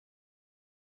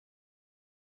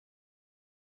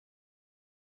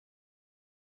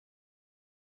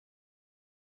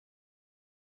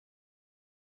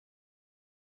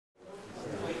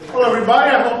Hello everybody,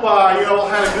 I hope you all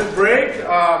had a good break.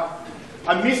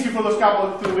 I missed you for those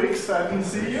couple of 2 weeks. I didn't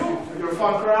see you. You're a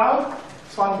fun crowd.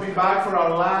 It's fun to be back for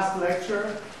our last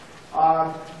lecture.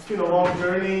 It's been a long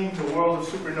journey in the world of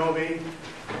supernovae.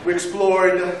 We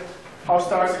explored how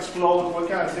stars explode, what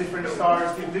kind of different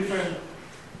stars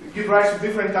give rise to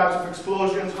different types of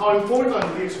explosions, how important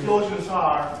the explosions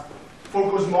are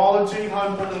for cosmology, how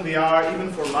important they are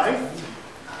even for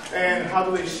life, and how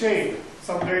do they shape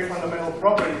some very fundamental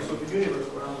properties of the universe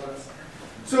around us.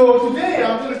 So today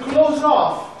I'm going to close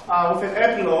off with an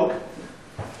epilogue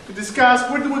to discuss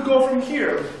where do we go from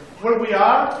here, where we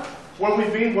are, where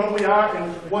we've been, where we are,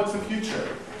 and what's the future.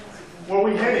 Where are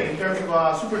we heading in terms of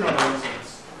supernova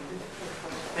research.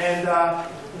 And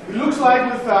it looks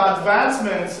like with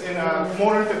advancements in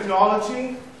modern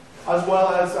technology, as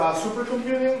well as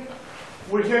supercomputing,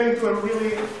 we're heading to a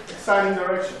really exciting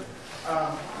direction.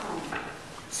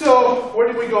 So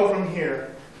where do we go from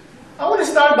here? I want to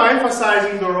start by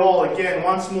emphasizing the role, again,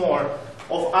 once more,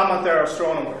 of amateur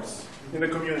astronomers in the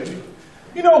community.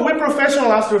 You know, we're professional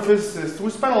astrophysicists.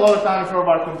 We spend a lot of time in front of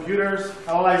our computers,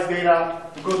 analyze data,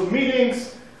 we go to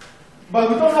meetings, but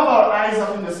we don't have our eyes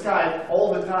up in the sky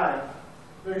all the time.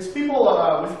 There's people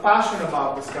with passion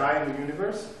about the sky and the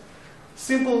universe.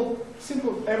 Simple,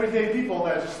 everyday people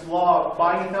that just love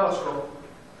buying a telescope,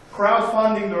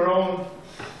 crowdfunding their own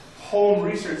home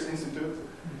research institute,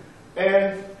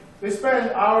 and they spend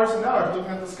hours and hours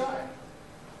looking at the sky.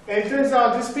 And it turns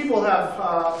out these people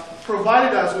have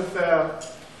provided us with a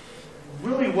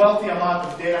really wealthy amount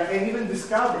of data and even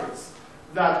discoveries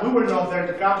that we were not there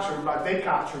to capture, but they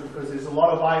captured because there's a lot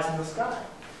of eyes in the sky.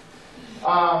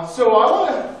 So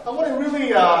I want to really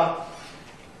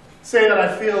say that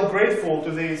I feel grateful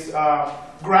to these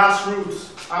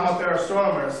grassroots amateur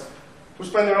astronomers who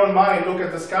spend their own money, look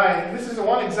at the sky. And this is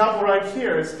one example right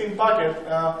here. It's Tim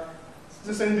Puckett.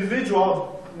 This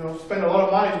individual, spent a lot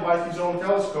of money to buy his own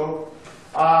telescope,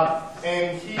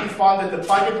 and he funded the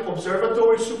Puckett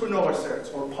Observatory Supernova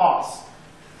Search, or POS.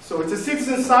 So it's a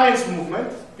citizen science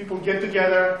movement. People get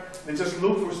together and just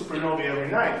look for supernovae every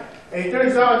night. And it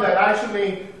turns out that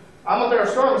actually amateur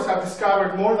astronomers have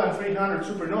discovered more than 300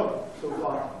 supernovae so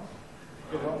far.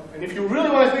 And if you really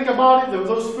want to think about it,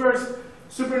 those first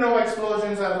supernova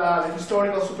explosions and the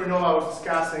historical supernova I was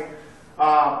discussing,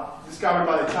 discovered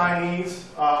by the Chinese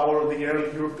or the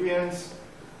early Europeans,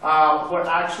 were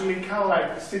actually kind of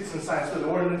like citizen science. So they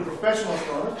weren't really professional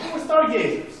astronomers, they were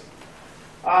stargazers.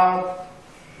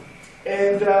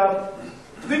 And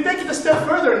they take it a step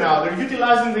further now. They're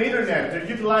utilizing the internet. They're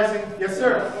utilizing, yes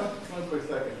sir? One quick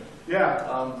second.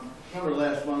 Yeah. Remember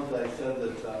last month I said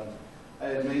that I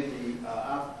had made the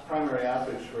primary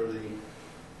optics for the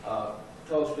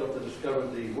telescope that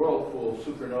discovered the whirlpool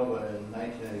supernova in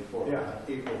 1984. Yeah.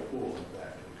 April Fool, in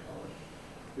fact, we call it.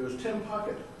 It was Tim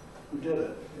Puckett who did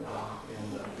it.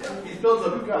 And he's built a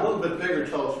little bit bigger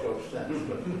telescope since.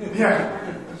 But,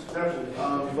 Yeah, definitely.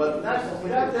 But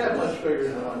not that much bigger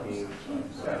than one he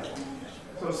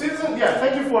So citizen, yeah,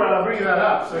 thank you for bringing that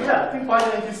up. So yeah, Tim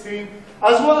Puckett and his team,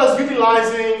 as well as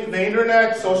utilizing the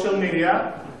internet, social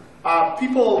media,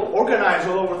 people organize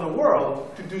all over the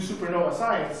world to do supernova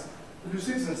science, to do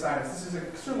citizen science. This is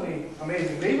extremely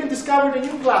amazing. They even discovered a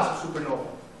new class of supernova.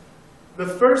 The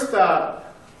first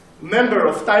member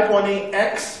of type 1a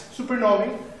X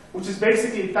supernovae, which is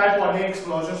basically type 1a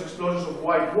explosions of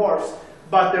white dwarfs,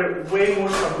 but they're way more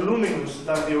subluminous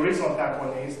than the original type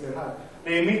 1a's.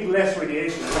 They emit less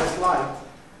radiation, less light.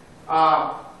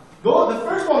 Though the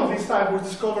first one of these type was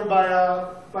discovered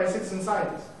by citizen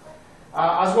scientists,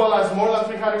 as well as more than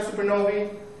 300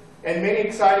 supernovae and many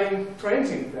exciting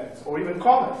transient events, or even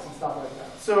comets and stuff like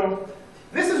that. So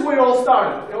this is where it all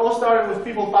started. It all started with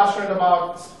people passionate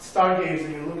about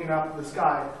stargazing and looking up at the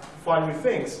sky to find new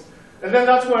things. And then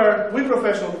that's where we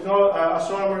professional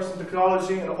astronomers and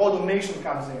technology and automation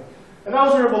comes in. And that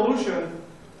was a revolution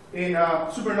in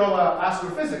supernova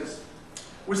astrophysics.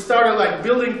 We started like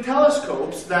building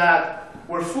telescopes that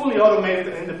were fully automated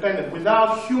and independent.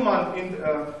 Without human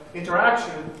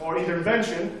interaction or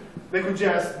intervention, they could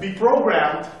just be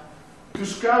programmed to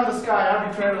scan the sky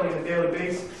arbitrarily on a daily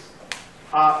basis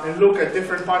and look at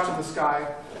different parts of the sky,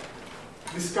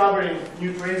 discovering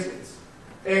new transients.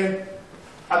 And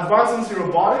advances in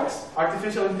robotics,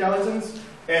 artificial intelligence,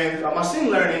 and machine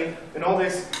learning, and all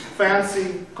these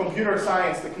fancy computer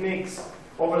science techniques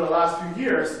over the last few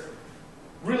years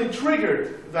really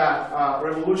triggered that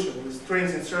revolution, this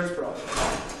transient search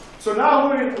process. So now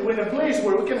we're in a place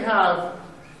where we can have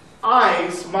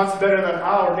eyes much better than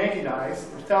our naked eyes,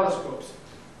 or telescopes,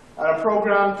 and a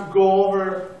program to go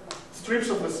over strips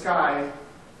of the sky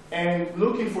and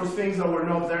looking for things that were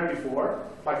not there before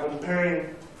by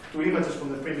comparing to images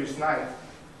from the previous night.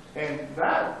 And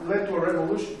that led to a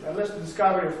revolution, and led to the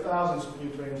discovery of thousands of new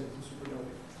transients in supernovae.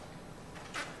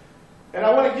 And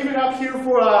I want to give it up here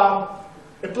for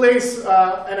a place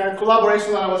and a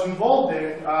collaboration that I was involved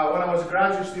in when I was a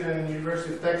graduate student in the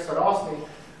University of Texas at Austin,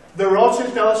 the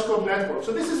Rothschild Telescope Network.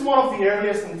 So this is one of the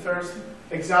earliest and first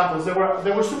examples. There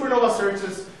were supernova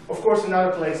searches, of course, in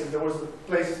other places. There was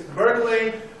places in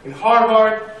Berkeley, in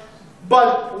Harvard.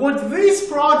 But what this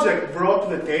project brought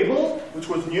to the table, which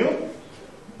was new,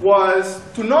 was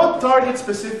to not target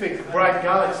specific bright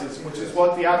galaxies, which is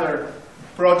what the other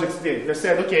projects did. They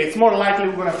said, okay, it's more likely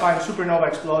we're going to find supernova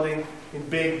exploding in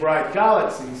big, bright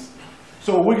galaxies.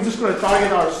 So we're just going to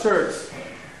target our search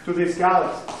to these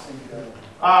galaxies.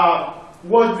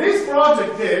 What this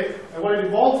project did, and what it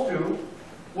evolved to,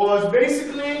 was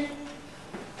basically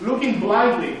looking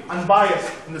blindly,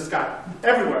 unbiased in the sky,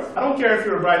 everywhere. I don't care if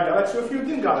you're a bright galaxy or if you're a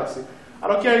dim galaxy. I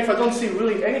don't care if I don't see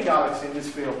really any galaxy in this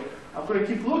field. I'm going to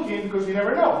keep looking because you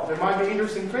never know. There might be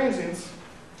interesting transients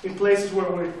in places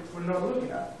where we're not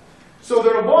looking at. So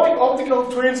the robotic optical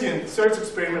transient search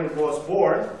experiment was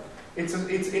born. It's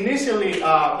initially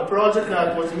a project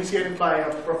that was initiated by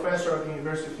a professor at the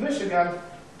University of Michigan.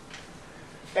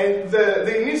 And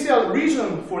the initial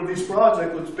reason for this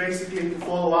project was basically to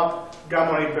follow up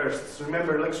gamma ray bursts.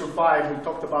 Remember, lecture 5, we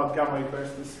talked about gamma ray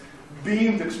bursts, these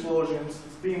beamed explosions,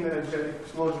 these beamed energetic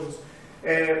explosions.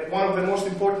 And one of the most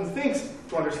important things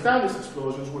to understand these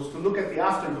explosions was to look at the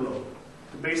afterglow,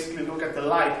 to basically look at the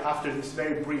light after this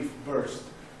very brief burst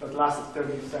that lasted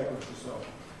 30 seconds or so.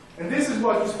 And this is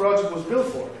what this project was built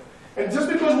for. And just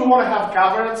because we want to have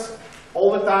coverage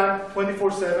all the time,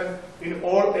 24/7, in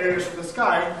all areas of the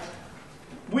sky,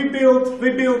 we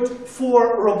built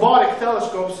 4 robotic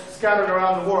telescopes scattered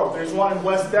around the world. There's one in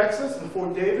West Texas, in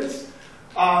Fort Davis,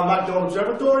 McDowell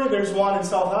Observatory. There's one in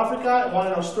South Africa, one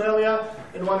in Australia,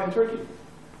 and one in Turkey.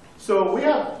 So we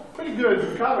have pretty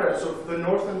good coverage of the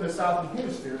north and the southern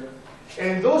hemisphere.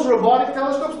 And those robotic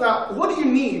telescopes, now, what do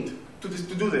you need to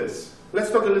do this?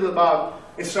 Let's talk a little about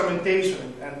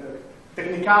instrumentation and the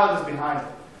technicalities behind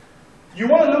it. You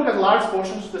want to look at large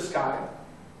portions of the sky,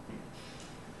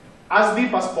 as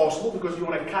deep as possible, because you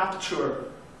want to capture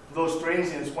those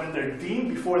transients when they're dim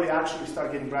before they actually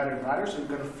start getting brighter and brighter, so you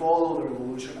can follow the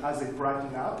revolution as they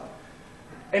brighten out.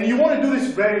 And you want to do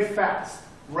this very fast,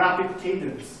 rapid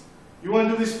cadence. You want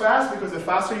to do this fast because the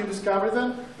faster you discover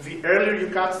them, the earlier you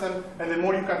catch them, and the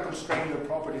more you can constrain their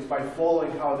properties by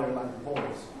following how their light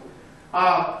evolves.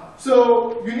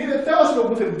 So you need a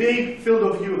telescope with a big field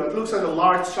of view that looks at a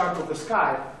large chunk of the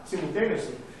sky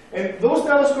simultaneously. And those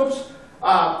telescopes,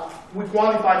 we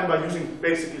quantify them by using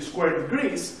basically square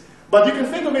degrees. But you can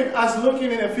think of it as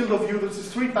looking in a field of view that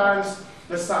is 3 times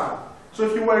the sun. So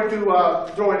if you were to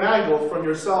draw an angle from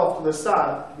yourself to the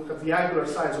sun, look at the angular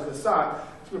size of the sun,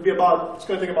 it's going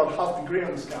to take about half a degree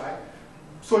on the sky.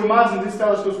 So imagine these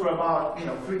telescopes were about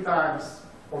 3 times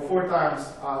or 4 times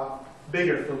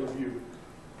bigger field of view.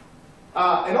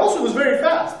 And also it was very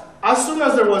fast. As soon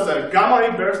as there was a gamma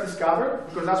ray burst discovered,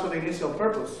 because that's what the initial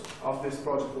purpose of this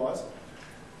project was,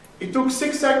 it took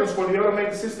 6 seconds for the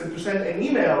automated system to send an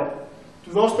email to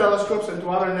those telescopes and to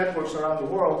other networks around the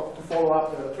world to follow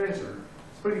up the transient.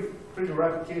 It's pretty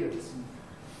rapid cadence.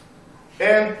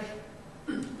 And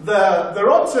the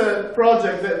Rothschild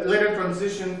project that later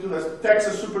transitioned to the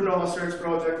Texas Supernova Search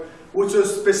Project, which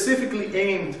was specifically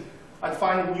aimed at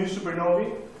finding new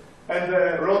supernovae, and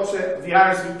the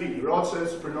RSVP, Rothschild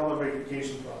Supernova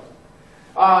Verification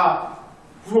Project.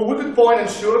 We could point and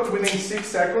shoot within 6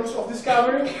 seconds of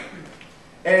discovery,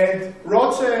 and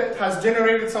Rothschild has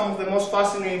generated some of the most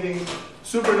fascinating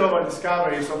supernova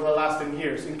discoveries over the last 10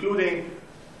 years, including,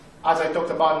 as I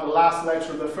talked about in the last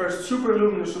lecture, the first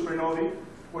superluminous supernovae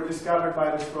were discovered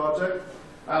by this project.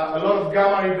 A lot of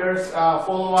gamma ray burst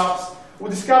follow-ups. We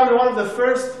discovered one of the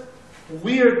first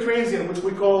weird transient, which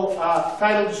we call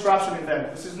tidal disruption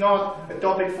event. This is not a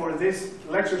topic for this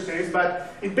lecture series,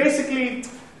 but it basically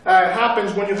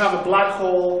happens when you have a black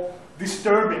hole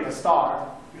disturbing a star.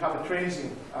 You have a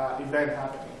transient event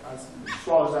happening as it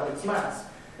swallows up its mass.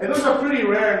 And those are pretty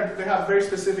rare, and they have very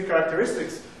specific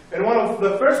characteristics. And one of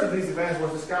the first of these events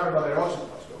was discovered by the Rothschild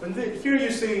telescope. And here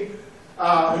you see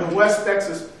in the West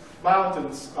Texas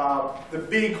mountains, the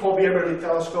big Hobby Eberly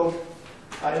telescope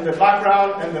in the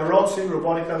background, and the Rothschild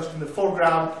robotic telescope in the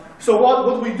foreground. So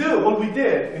what we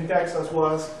did in Texas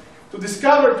was to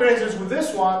discover transients with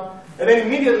this one, and then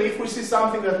immediately, if we see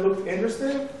something that looked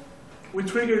interesting, we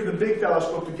triggered the big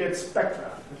telescope to get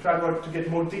spectra, and try to get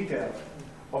more detail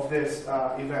of these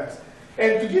events.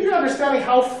 And to give you an understanding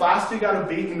how fast you got to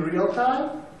be in real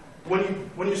time,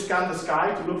 when you scan the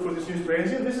sky to look for this new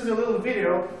transient. This is a little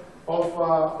video of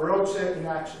Roche in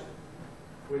action,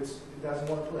 which it doesn't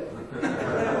want to play.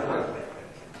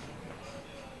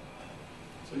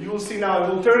 So you will see now,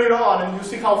 it will turn it on, and you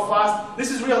see how fast.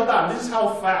 This is real time. This is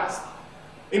how fast.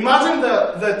 Imagine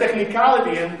the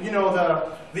technicality and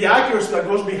the accuracy that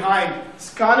goes behind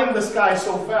scanning the sky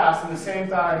so fast, at the same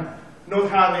time not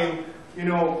having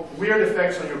weird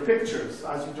effects on your pictures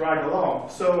as you drag along.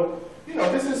 So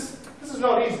this is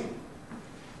not easy.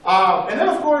 And then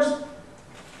of course,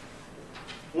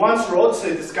 once Roche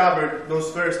discovered those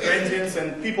first transients,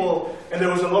 and there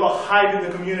was a lot of hype in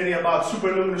the community about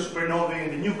superluminous supernovae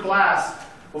and the new class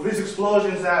of these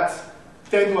explosions that's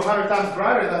 10 to 100 times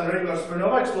brighter than regular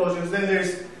supernova explosions, then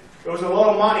there was a lot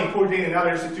of money poured in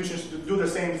other institutions to do the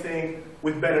same thing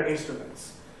with better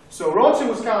instruments. So Roche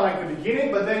was kind of like the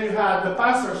beginning, but then you had the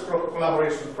PASSER's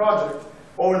collaboration project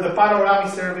over the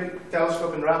Panoramic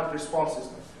Telescope and Rapid Response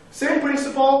System. Same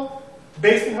principle,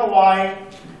 based in Hawaii.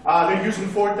 They're using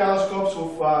 4 telescopes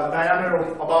with diameter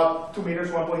of about 2 meters,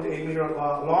 1.8 meter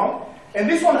long. And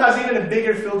this one has even a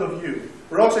bigger field of view.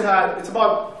 Roche it's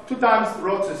about 2 times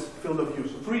Roche's field of view,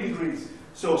 so 3 degrees.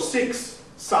 So 6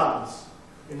 suns,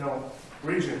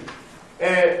 region.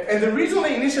 And the reason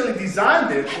they initially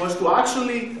designed it was to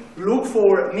actually look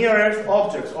for near-Earth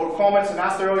objects, or comets and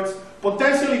asteroids,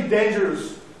 potentially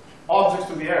dangerous objects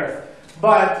to the Earth.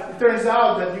 But it turns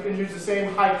out that you can use the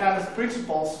same high canvas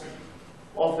principles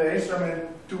of the instrument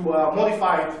to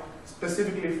modify it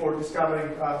specifically for discovering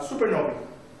supernovae.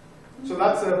 So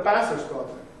that's a PASSER's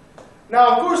project.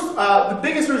 Now, of course, the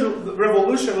biggest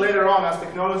revolution later on, as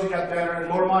technology got better and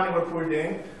more money were poured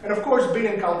in, and of course,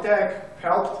 being in Caltech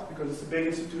helped because it's a big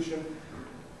institution.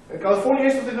 The California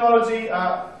Institute of Technology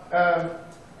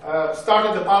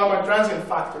started the Palomar Transient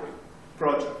Factory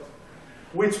project,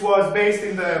 which was based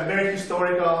in the very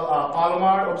historical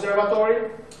Palomar Observatory.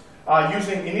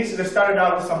 Initially, they started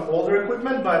out with some older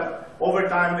equipment, but over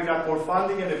time they got more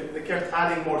funding and they kept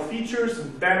adding more features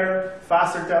and better,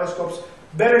 faster telescopes,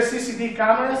 better CCD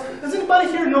cameras. Does anybody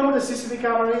here know what a CCD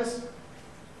camera is?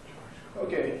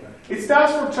 Okay. It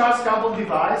stands for Charles Campbell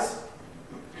Device,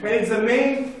 and it's the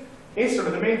main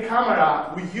instrument, the main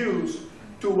camera we use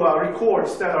to record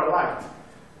stellar light.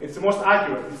 It's the most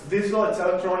accurate. It's digital, it's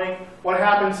electronic. What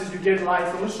happens is you get light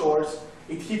from a source,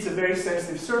 it hits a very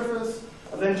sensitive surface,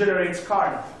 and then generates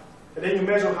current. And then you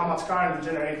measure how much current it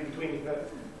generates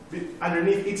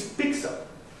underneath each pixel.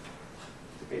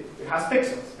 It has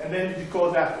pixels. And then you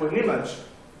decode that to an image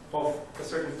of a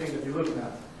certain thing that you're looking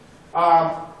at.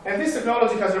 And this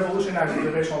technology has revolutionized the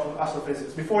observation of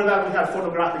astrophysics. Before that, we had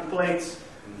photographic plates.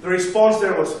 The response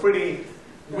there was pretty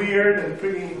weird and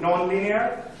pretty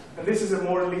non-linear. And this is a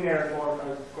more linear, more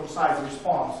concise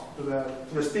response to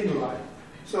the stimuli.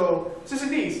 So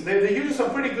CCDs, they use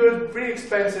some pretty good, pretty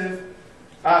expensive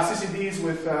CCDs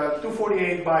with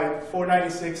 248 by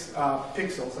 496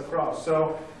 pixels across.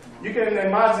 So you can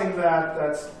imagine that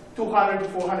that's 200 to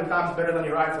 400 times better than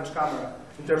your iPhone's camera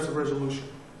in terms of resolution.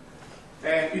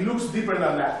 And it looks deeper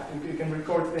than that. You can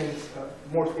record things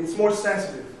it's more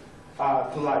sensitive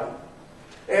to light.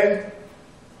 And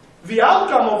the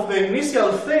outcome of the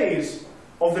initial phase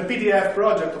of the PDF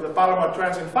project of the Palomar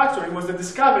Transient Factory was the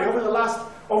discovery over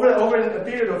a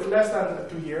period of less than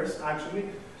 2 years, actually.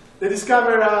 They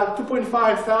discovered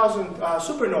 2,500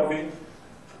 supernovae.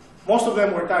 Most of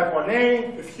them were type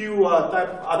 1a, a few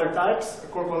other types,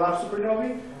 Corpolab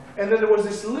supernovae, and then there was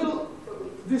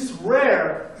this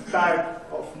rare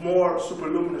type of more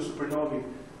superluminous supernovae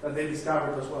that they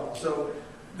discovered as well. So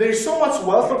there's so much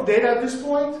wealth of data at this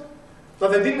point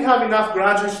that they didn't have enough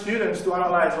graduate students to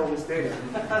analyze all this data.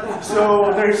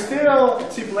 So there's still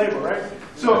cheap labor, right?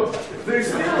 So there's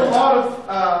still a lot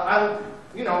of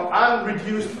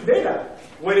unreduced data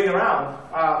waiting around.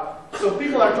 So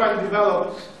people are trying to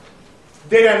develop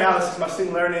data analysis,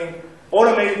 machine learning,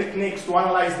 automated techniques to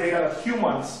analyze data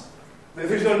that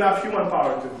there's not enough human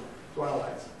power to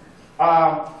analyze.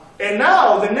 And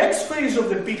now the next phase of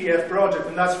the PDF project,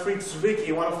 and that's Fritz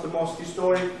Zwicky, one of the most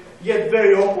historic yet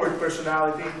very awkward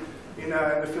personality in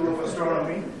the field of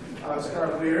astronomy. It's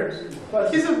kind of weird.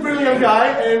 But he's a brilliant guy,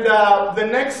 and the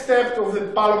next step of the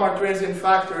Palomar Transient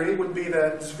Factory would be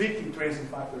the Zwicky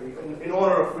Transient Factory, in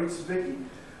honor of Fritz Zwicky.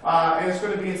 And it's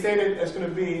going to be instated, it's going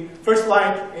to be first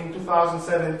light in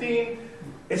 2017.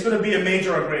 It's going to be a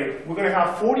major upgrade. We're going to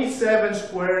have 47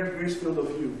 square degrees field of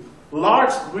view.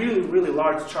 Large, really, really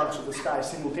large chunks of the sky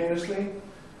simultaneously,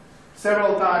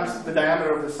 several times the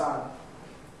diameter of the sun.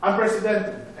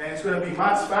 Unprecedented, and it's going to be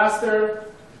much faster.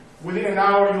 Within an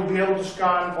hour, you'll be able to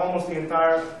scan almost the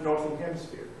entire northern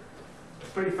hemisphere. It's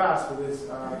pretty fast for this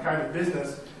kind of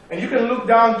business. And you can look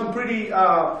down to pretty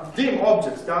dim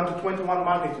objects, down to 21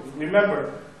 magnitude.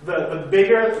 Remember, the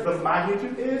bigger the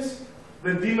magnitude is,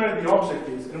 the dimmer the object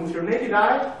is. And with your naked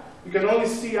eye, you can only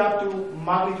see up to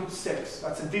magnitude 6.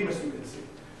 That's the dimmest you can see.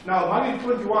 Now,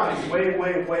 magnitude 21 is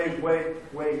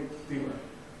way dimmer.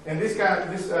 And this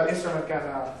instrument can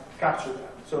capture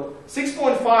that. So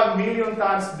 6.5 million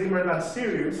times dimmer than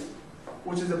Sirius,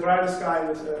 which is the brightest star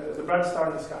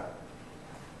in the sky.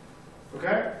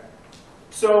 Okay?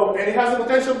 So, and it has the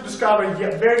potential to discover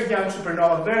very young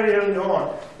supernova very early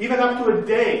on, even up to a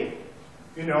day,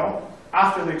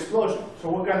 after the explosion. So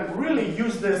we can really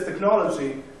use this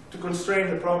technology to constrain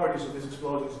the properties of these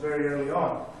explosions very early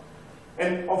on.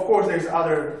 And of course, there's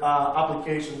other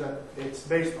applications that it's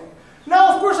based on.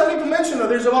 Now, of course, I need to mention that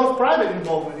there's a lot of private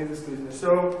involvement in this business.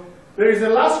 So there is the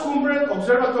Las Cumbres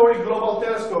Observatory Global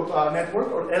Telescope Network,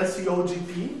 or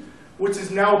LCOGT, which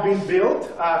is now being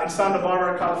built in Santa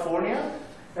Barbara, California.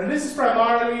 And this is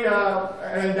primarily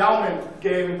an endowment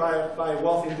given by a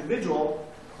wealthy individual.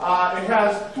 It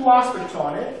has two aspects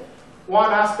on it.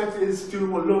 One aspect is to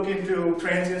look into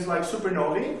transients like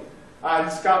supernovae.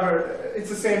 It's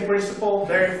the same principle,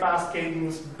 very fast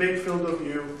cadence, big field of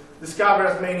view. Discover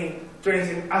as many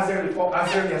transients as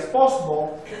early as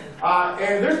possible.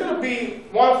 And there's going to be,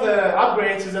 one of the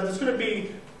upgrades is that there's going to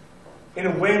be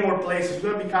in way more places.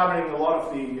 We're going to be covering a lot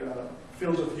of the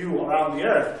fields of view around the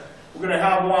Earth. We're going to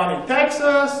have one in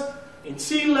Texas, in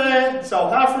Chile,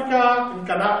 South Africa, in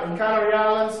Canary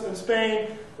Islands, in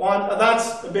Spain.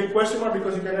 That's a big question mark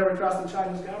because you can never trust the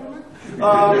Chinese government.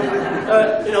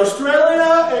 In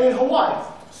Australia and in Hawaii.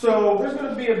 So there's going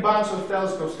to be a bunch of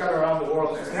telescopes scattered around the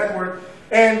world in this network.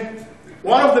 And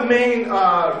one of the main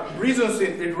reasons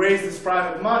it raised this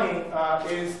private money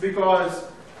is because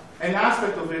an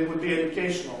aspect of it would be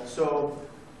educational. So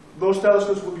those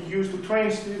telescopes would be used to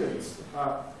train students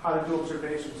how to do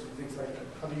observations and things like that,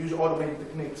 how to use automated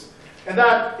techniques. And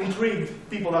that intrigued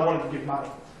people that wanted to give money.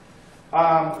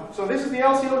 So this is the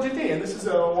LCOGT, and this is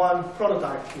one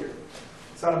prototype here,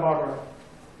 Santa Barbara.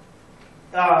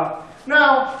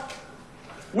 Now,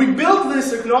 we built this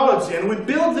technology, and we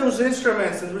built those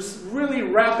instruments and really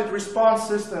rapid response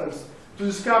systems to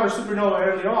discover supernova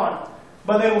early on.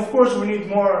 But then, of course, we need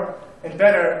more and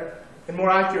better and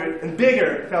more accurate and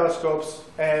bigger telescopes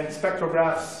and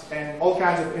spectrographs and all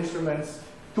kinds of instruments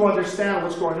to understand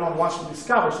what's going on once we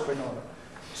discover supernova.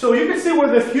 So you can see where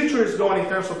the future is going in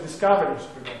terms of discovering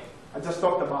supernova. I just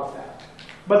talked about that.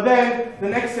 But then the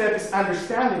next step is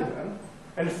understanding them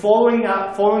and following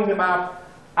them up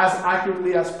as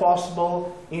accurately as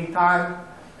possible in time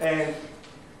and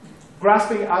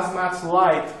grasping as much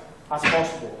light as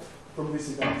possible from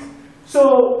these events.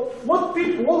 So what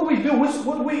we do,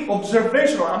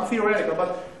 observational, I'm theoretical,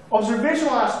 but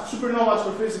observational as supernova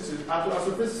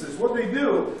astrophysicists, what they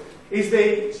do is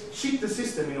they cheat the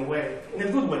system in a way, in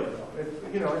a good way though.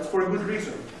 It's for a good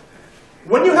reason.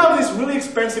 When you have these really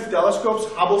expensive telescopes,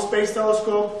 Hubble Space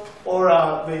Telescope, or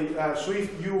the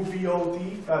Swift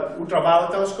UVOT,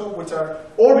 ultraviolet telescope, which are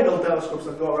orbital telescopes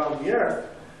that go around the Earth,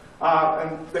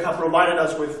 and they have provided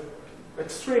us with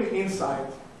extreme insight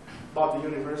about the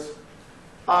universe.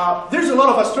 There's a lot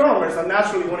of astronomers that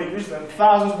naturally want to use them.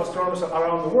 Thousands of astronomers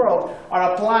around the world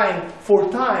are applying for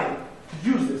time to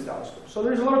use this telescope. So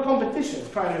there's a lot of competition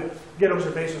trying to get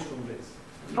observations from this.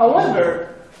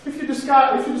 However, if you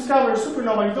discover a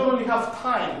supernova, you don't really have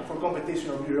time for competition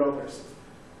or bureaucracy.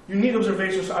 You need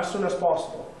observations as soon as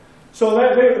possible. So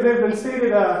they've been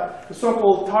stated the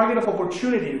so-called target of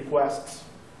opportunity requests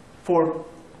for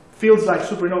fields like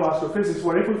supernova astrophysics,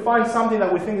 where if we find something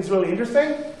that we think is really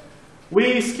interesting,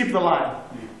 we skip the line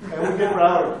and we get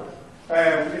priority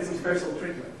and we get some special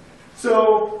treatment.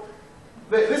 So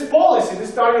this policy,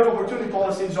 this target of opportunity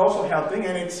policy, is also helping,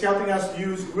 and it's helping us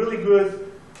use really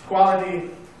good quality,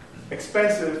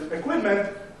 expensive equipment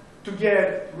to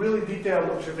get really detailed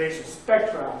observations,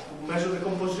 spectra, to measure the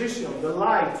composition, the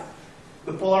light,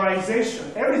 the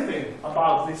polarization, everything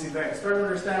about these events. Try to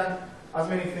understand as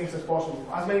many things as possible,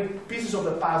 as many pieces of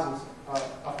the puzzles as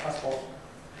possible.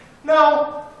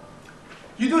 Now,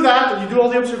 you do that, and you do all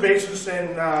the observations, and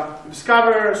you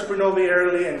discover supernovae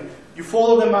early, and you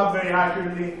follow them up very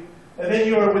accurately, and then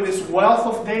you're with this wealth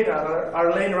of data that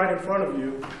are laying right in front of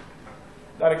you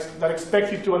that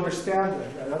expect you to understand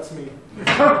them. Yeah, that's me.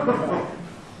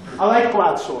 I like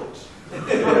plaid shorts.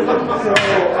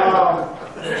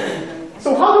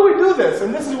 So how do we do this?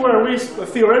 And this is where we,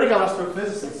 theoretical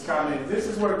astrophysicists, come in. This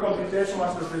is where computational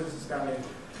astrophysicists come in.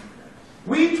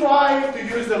 We try to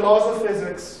use the laws of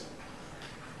physics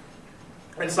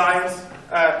and science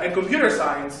and computer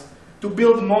science to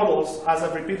build models, as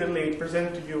I've repeatedly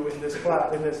presented to you in this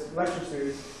lecture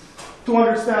series, to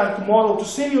understand, to model, to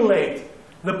simulate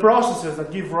the processes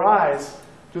that give rise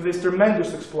to these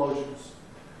tremendous explosions.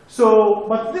 So,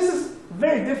 but this is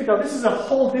very difficult. This is a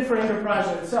whole different enterprise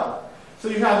in itself. So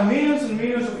you have millions and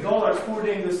millions of dollars poured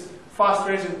in these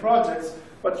fast-racing projects,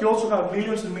 but you also have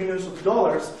millions and millions of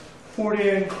dollars poured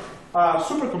in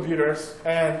supercomputers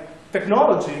and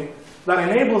technology that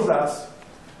enables us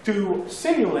to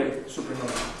simulate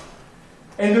supernova.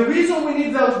 And the reason we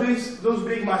need those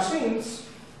big machines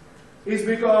is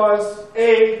because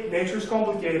A, nature is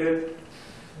complicated,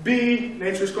 B,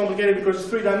 nature is complicated because it's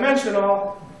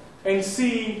three-dimensional, and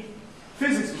C,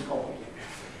 physics is complicated.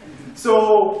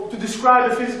 So to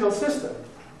describe a physical system,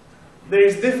 there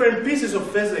is different pieces of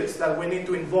physics that we need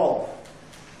to involve,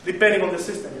 depending on the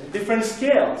system, different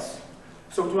scales.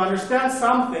 So to understand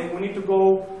something, we need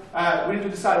to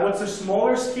decide what's the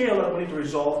smaller scale that we need to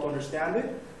resolve to understand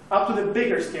it, up to the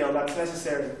bigger scale that's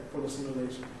necessary for the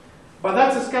simulation. But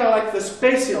that's just kind of like the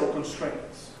spatial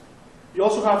constraints. You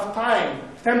also have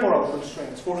temporal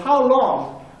constraints. For how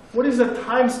long? What is the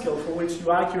time scale for which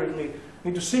you accurately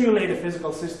need to simulate a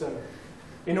physical system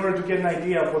in order to get an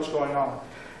idea of what's going on?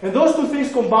 And those two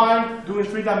things combined, doing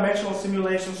three-dimensional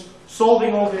simulations,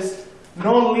 solving all these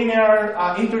non-linear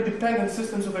interdependent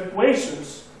systems of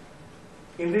equations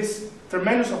in this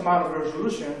tremendous amount of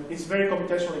resolution is very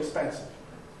computationally expensive.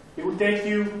 It would take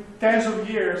you tens of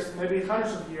years, maybe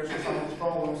hundreds of years for some of these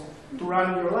problems to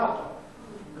run in your laptop.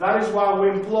 That is why we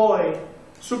employ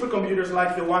supercomputers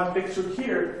like the one pictured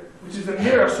here, which is the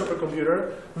Mira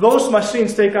supercomputer. Those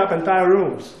machines take up entire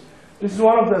rooms. This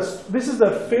is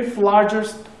the fifth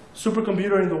largest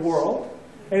supercomputer in the world,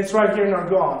 and it's right here in our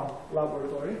Argonne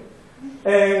laboratory.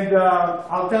 And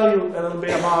I'll tell you a little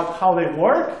bit about how they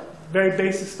work, very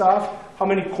basic stuff, how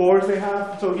many cores they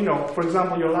have. So, for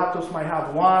example, your laptops might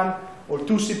have 1 or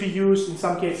 2 CPUs, in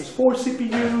some cases 4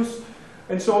 CPUs,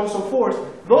 and so on and so forth.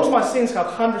 Those machines have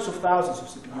hundreds of thousands of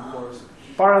CPU cores,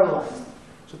 parallelized.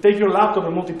 So take your laptop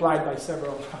and multiply it by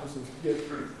several thousands to get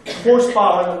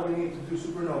horsepower that we need to do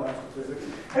supernova physics.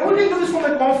 And we can do this from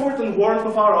the comfort and warmth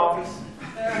of our office,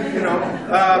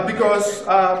 because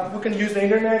we can use the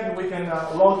internet and we can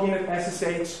log in at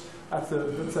SSH. That's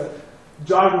a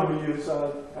jargon we use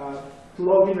to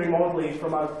log in remotely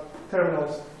from our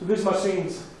terminals to these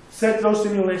machines. Set those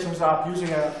simulations up using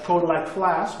a code like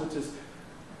Flash, which is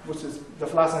the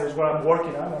Flash is what I'm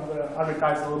working on. I'm going to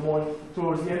advertise a little more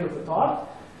towards the end of the talk.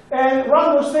 And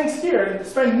run those things here and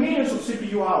spend millions of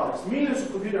CPU hours, millions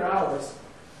of computer hours.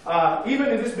 Even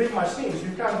in these big machines,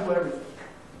 you can't do everything,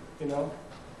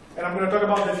 And I'm going to talk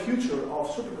about the future of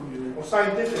supercomputing, of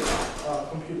scientific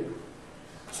computing.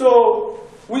 So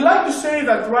we like to say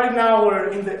that right now we're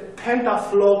in the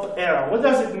petaflop era. What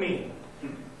does it mean?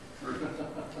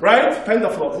 Right?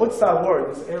 Petaflop. What's that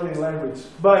word? It's alien language.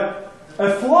 But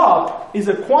a flop is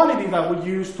a quantity that we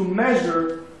use to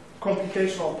measure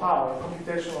computational power,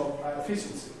 computational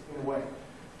efficiency, in a way.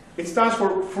 It stands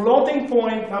for floating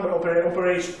point number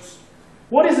operations.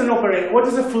 What is a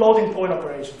floating point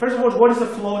operation? First of all, what is a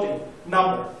floating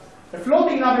number? A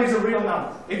floating number is a real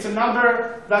number. It's a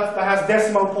number that has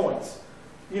decimal points.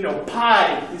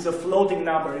 Pi is a floating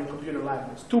number in computer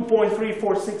language.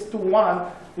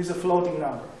 2.34621 is a floating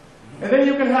number. And then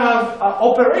you can have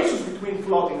operations between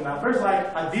floating numbers like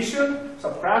addition,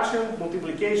 subtraction,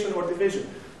 multiplication, or division.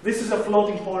 This is a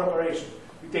floating point operation.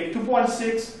 You take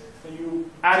 2.6 and you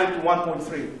add it to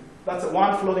 1.3. That's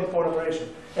one floating point operation.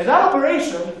 And that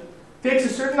operation takes a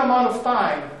certain amount of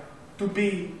time to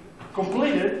be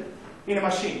completed in a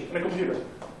machine, in a computer.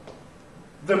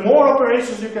 The more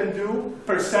operations you can do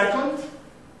per second,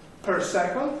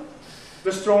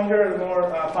 the stronger and more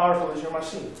powerful is your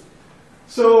machine.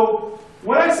 So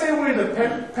when I say we're in the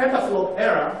petaflop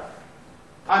era,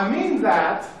 I mean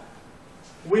that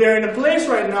we are in a place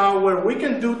right now where we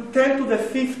can do 10 to the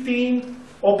 15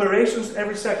 operations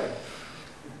every second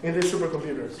in these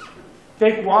supercomputers.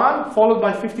 Take 1 followed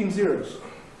by 15 zeros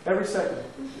every second.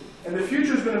 And the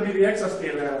future is going to be the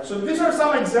exascale era. So these are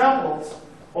some examples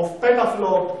of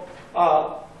petaflop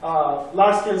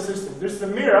large-scale systems. There's the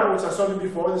Mira, which I showed you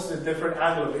before. This is a different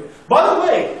angle of it. By the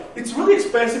way, it's really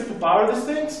expensive to power these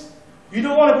things. You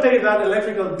don't want to pay that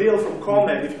electrical bill from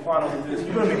ComEd if you want to do this.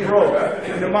 You're going to be broke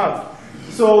in a month.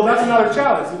 So that's another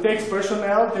challenge. It takes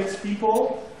personnel, it takes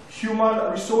people,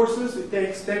 human resources, it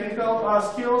takes technical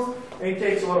skills, and it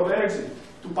takes a lot of energy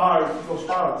to power those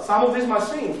powers. Some of these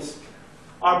machines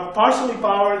are partially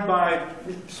powered by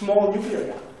small nuclear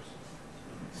reactors.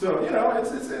 So,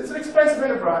 it's an expensive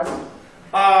enterprise.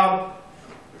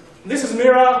 This is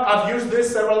Mira. I've used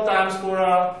this several times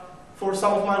for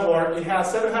some of my work. It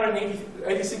has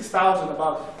 786,000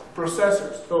 about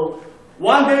processors. So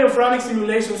 1 day of running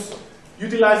simulations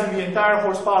utilizing the entire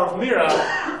horsepower of Mira,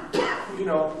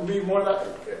 would be more than,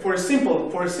 for a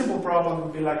simple problem,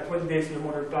 would be like 20 days in the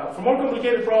motor plant. For more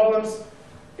complicated problems,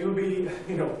 it would be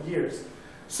years.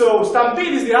 So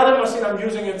Stampede is the other machine I'm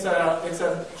using. It's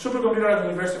a supercomputer at the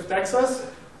University of Texas,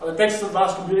 at the Texas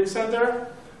Advanced Computing Center.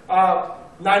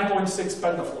 9.6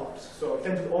 petaflops, so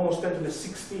almost 10 to the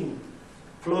 16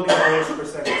 floating operations per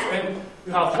second. And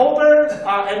you have Hopper,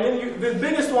 and then the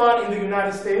biggest one in the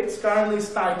United States currently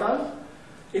is Titan.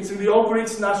 It's in the Oak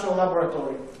Ridge National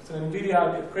Laboratory. It's an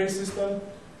NVIDIA Cray system.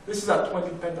 This is at 20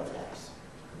 petaflops.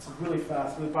 It's a really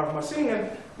fast, really powerful machine. And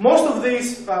most of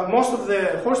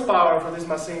the horsepower for this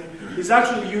machine is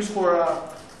actually used for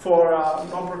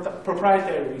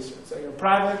non-proprietary research, so,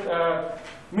 private,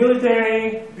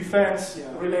 military,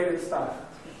 defense-related stuff.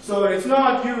 So it's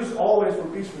not used always for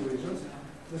peaceful reasons.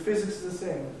 The physics is the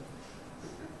same.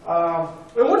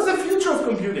 And what's the future of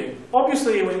computing?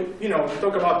 Obviously, when we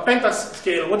talk about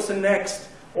pentascale, what's the next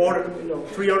order?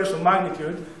 3 orders of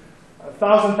magnitude.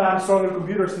 1,000 times stronger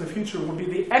computers in the future would be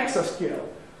the exascale.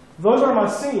 Those are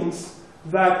machines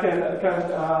that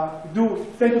can do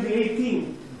 10 to the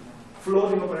 18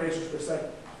 floating operations per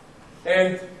second.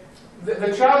 And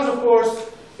the challenge, of course,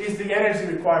 is the energy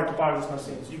required to power these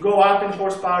machines. You go up in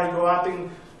horsepower, you go up in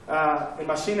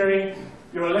machinery.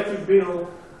 Your electric bill,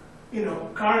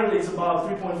 currently is about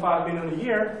 $3.5 billion a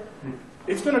year.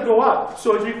 It's going to go up.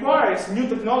 So it requires new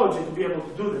technology to be able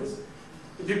to do this.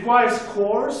 It requires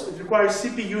cores. It requires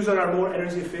CPUs that are more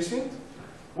energy efficient,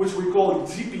 which we call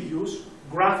GPUs,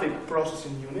 graphic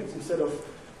processing units, instead of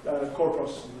core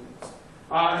processing units.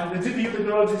 And the GPU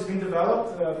technology is being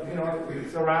developed.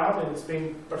 It's around and it's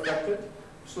being perfected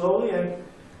slowly. And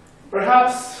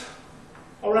perhaps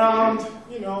around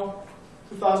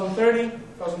 2030,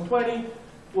 2020,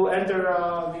 we'll enter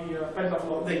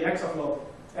the exaflop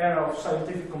era of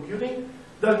scientific computing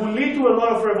that will lead to a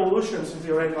lot of revolutions in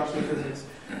theoretical astrophysics.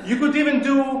 You could even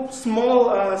do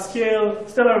small-scale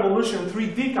stellar evolution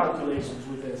 3D calculations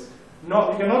with this.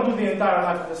 You cannot do the entire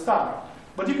life of the star,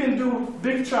 but you can do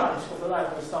big chunks of the life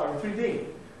of the star in 3D.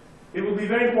 It will be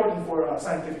very important for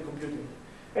scientific computing.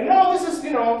 And now this is,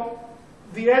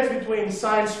 the edge between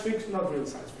science fiction, not really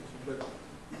science fiction, but,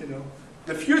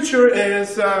 the future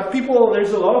is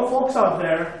there's a lot of folks out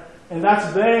there, and that's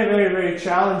very, very, very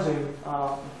challenging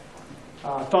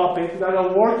topic, that are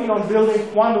working on building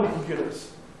quantum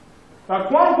computers. Now,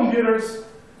 quantum computers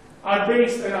are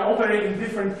based and operate in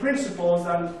different principles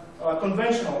than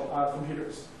conventional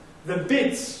computers. The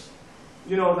bits,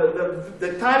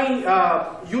 the tiny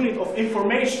unit of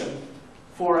information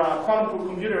for quantum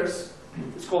computers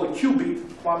is called a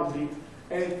qubit, quantum bit.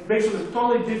 And it's based on a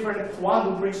totally different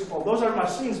quantum principle. Those are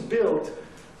machines built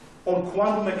on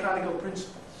quantum mechanical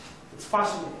principles. It's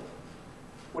fascinating.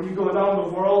 When you go down the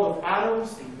world of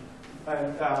atoms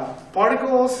and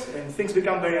particles, and things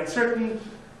become very uncertain,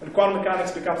 and quantum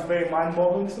mechanics becomes very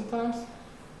mind-boggling sometimes,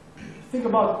 think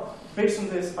about, based on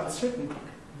this uncertainty,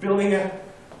 building a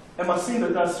machine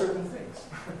that does certain things.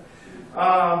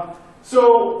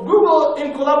 So Google,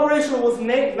 in collaboration with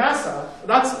NASA,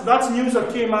 that's news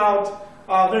that came out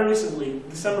very recently,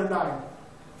 December 9,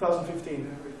 2015.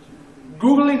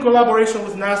 Google, in collaboration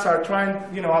with NASA,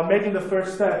 are making the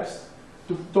first steps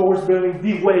towards building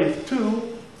D-Wave 2,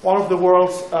 one of the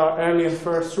world's early and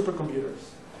first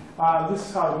supercomputers. This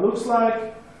is how it looks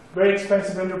like. Very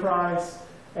expensive enterprise,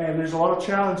 and there's a lot of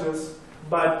challenges.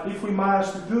 But if we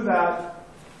manage to do that,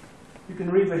 you can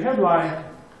read the headline: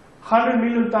 100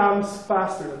 million times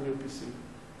faster than your PC.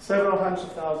 Several hundreds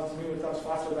of thousands, million times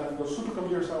faster than those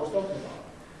supercomputers I was talking about.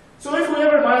 So if we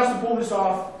ever manage to pull this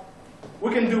off,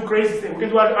 we can do crazy things. We can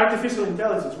do artificial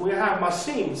intelligence. We have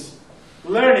machines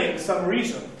learning some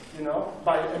reason,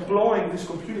 by employing this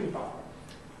computing power.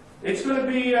 It's going to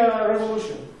be a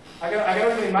revolution. I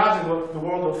can only imagine what the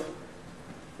world of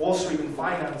Wall Street and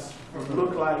finance would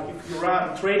look like if you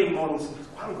run trading models in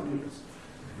quantum computers.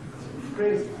 It's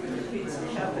crazy.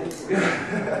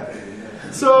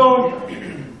 So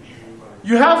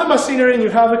you have the machinery and you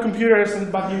have the computers,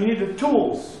 but you need the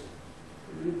tools.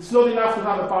 It's not enough to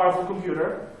have a powerful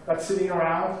computer that's sitting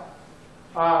around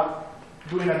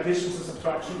doing additions and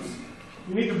subtractions.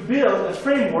 You need to build a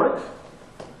framework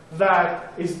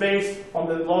that is based on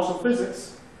the laws of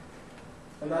physics,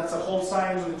 and that's a whole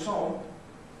science on its own,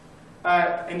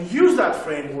 and use that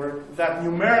framework, that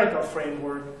numerical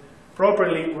framework,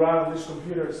 properly run on these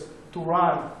computers to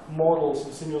run models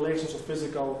and simulations of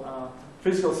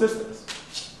physical systems.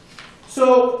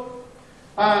 So,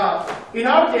 in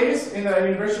our case, in the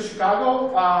University of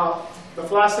Chicago, the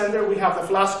Flash Center, we have the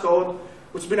Flash code,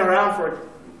 which has been around for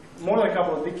more than a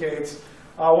couple of decades.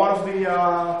 One of the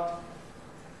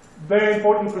very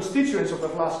important constituents of the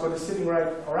Klaus code is sitting right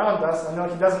around us. I know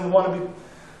he doesn't want to be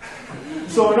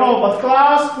so no, but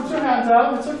Klaus, put your hands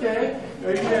up, it's okay.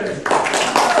 There he is.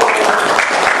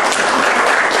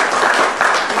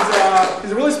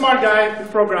 He's a really smart guy,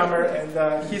 programmer,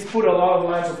 and he's put a lot of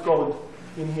lines of code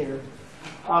in here.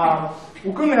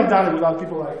 We couldn't have done it without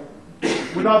people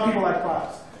like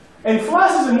Klaus. And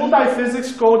Klaus is a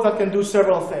multi-physics code that can do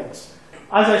several things.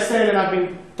 As I said, and I've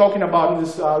been talking about in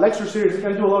this lecture series, it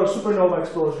can do a lot of supernova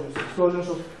explosions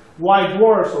of white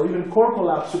dwarfs or even core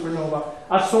collapse supernova.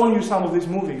 I've shown you some of these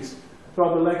movies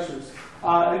throughout the lectures.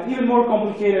 And even more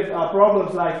complicated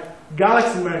problems like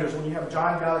galaxy mergers, when you have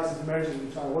giant galaxies merging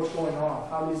with each other, what's going on?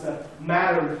 How is the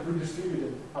matter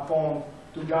redistributed upon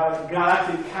to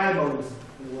galactic cannibalism,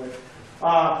 in a way?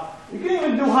 You can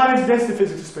even do high density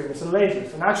physics experiments and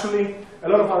lasers. And actually, a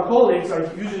lot of our colleagues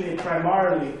are using it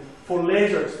primarily for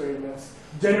laser experiments,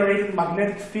 generating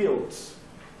magnetic fields,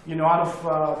 out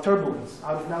of turbulence,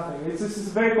 out of nothing. This is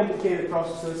very complicated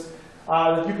processes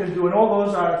that you can do, and all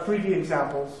those are 3D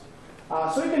examples.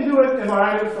 So you can do it in a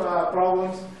variety of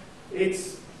problems.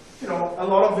 It's, a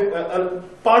lot of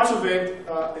it, parts of it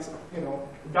is,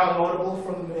 downloadable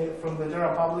from the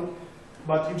general public,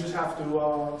 but you just have to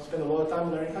spend a lot of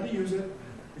time learning how to use it.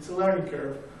 It's a learning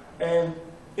curve. And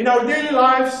in our daily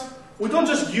lives, we don't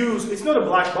just use, it's not a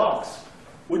black box.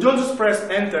 We don't just press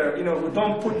enter, we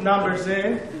don't put numbers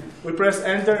in, we press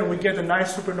enter and we get a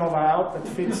nice supernova out that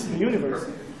fits the universe.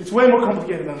 It's way more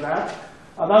complicated than that.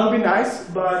 That would be nice,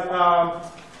 but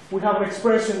we have an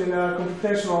expression in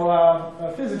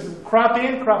computational physics, crap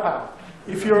in, crap out.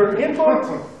 If your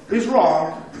input is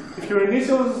wrong, if your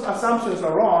initial assumptions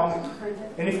are wrong,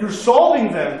 and if you're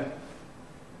solving them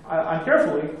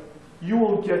uncarefully, you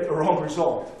will get a wrong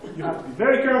result. You have to be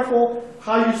very careful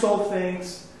how you solve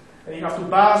things, and you have to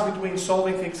balance between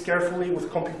solving things carefully with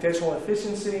computational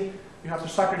efficiency. You have to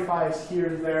sacrifice here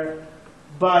and there.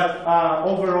 But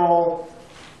overall,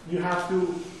 you have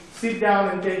to sit down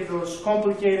and take those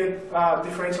complicated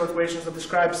differential equations that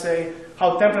describe, say,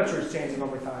 how temperature is changing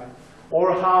over time,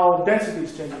 or how density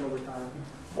is changing over time,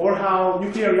 or how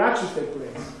nuclear reactions take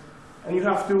place. And you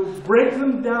have to break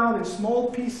them down in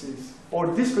small pieces, or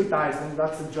discretize them,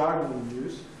 that's the jargon we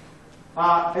use.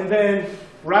 And then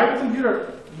write a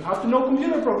computer. You have to know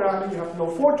computer programming, you have to know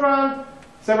Fortran,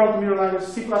 several computer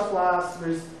languages, C++,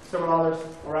 there's several others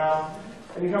around.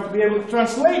 And you have to be able to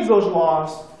translate those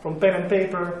laws from pen and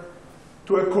paper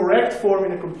to a correct form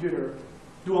in a computer.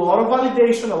 Do a lot of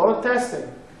validation, a lot of testing.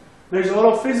 There's a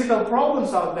lot of physical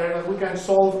problems out there that we can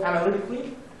solve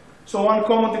analytically. So one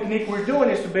common technique we're doing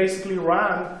is to basically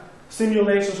run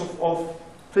simulations of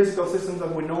physical systems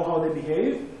that we know how they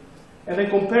behave, and then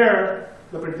compare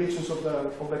the predictions of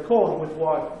the code with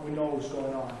what we know is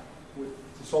going on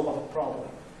to solve a problem.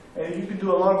 And you can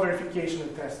do a lot of verification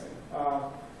and testing.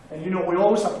 And we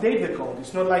always update the code.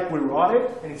 It's not like we wrote it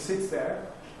and it sits there.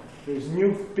 There's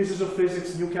new pieces of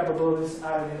physics, new capabilities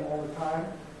added in all the time.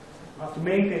 You have to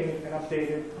maintain it and update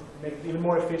it, make it even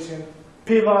more efficient,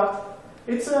 pivot.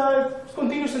 It's a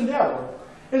continuous endeavor.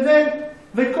 And then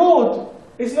the code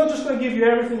is not just going to give you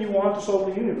everything you want to solve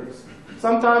the universe.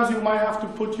 Sometimes you might have to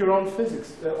put your own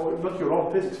physics, or not your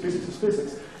own physics, physics is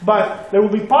physics. But there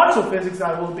will be parts of physics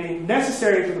that will be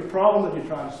necessary to the problem that you're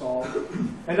trying to solve.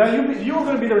 And then you're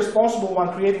going to be the responsible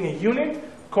one creating a unit,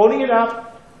 coding it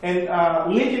up, and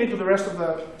linking it to the rest of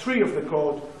the tree of the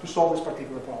code to solve this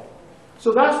particular problem.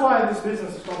 So that's why this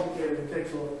business is complicated and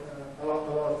takes a lot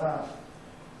of time.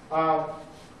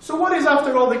 So what is,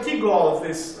 after all, the key goal of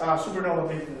this supernova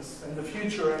business and the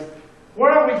future, and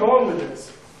where are we going with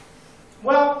this?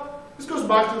 Well, this goes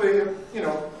back to the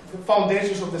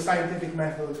foundations of the scientific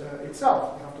method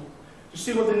itself. You have to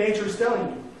see what the nature is telling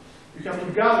you. You have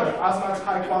to gather as much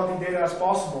high-quality data as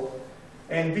possible,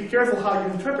 and be careful how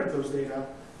you interpret those data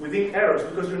within errors,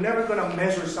 because you're never going to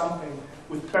measure something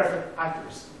with perfect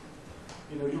accuracy.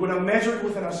 You're going to measure it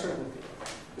with an uncertainty.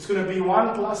 It's going to be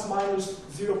 1 plus minus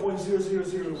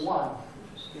 0.0001.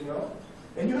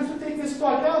 And you have to take this into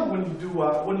account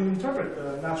when you interpret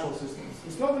natural systems.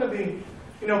 It's not going to be,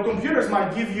 computers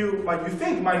might give you, might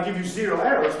give you 0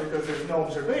 errors because there's no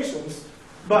observations,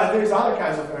 but there's other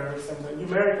kinds of errors and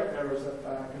numerical errors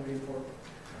that can be important.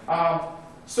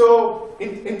 So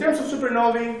in terms of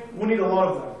supernovae, we need a lot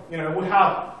of them.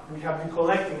 We have been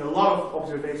collecting a lot of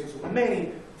observations of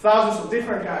many thousands of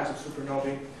different kinds of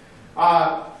supernovae,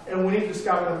 and we need to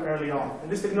discover them early on.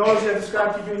 And this technology I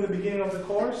described to you in the beginning of the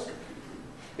course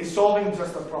is solving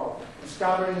just a problem.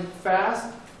 Discovering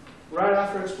fast, right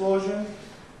after explosion,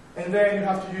 and then you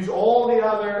have to use all the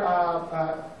other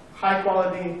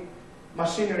high-quality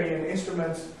machinery and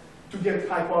instruments to get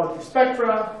high-quality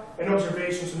spectra and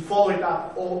observations and follow it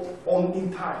up all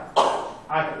in time,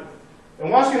 accurately. And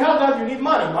once you have that, you need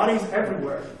money. Money is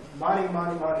everywhere. Money,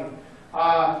 money, money.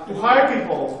 To hire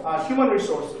people, human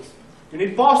resources. You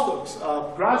need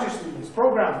postdocs, graduate students,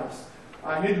 programmers.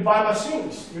 You need to buy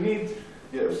machines. You need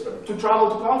to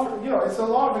travel to conferences. It's a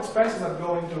lot of expenses that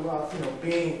go into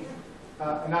being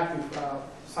an active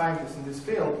scientist in this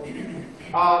field.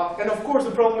 And of course,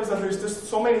 the problem is that there's just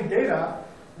so many data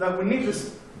that we need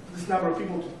this number of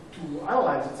people to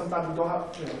analyze it. Sometimes we don't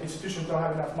have, institutions don't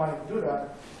have enough money to do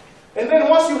that. And then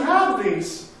once you have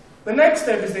these, the next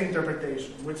step is the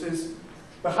interpretation, which is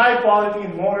the high quality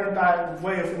and modern type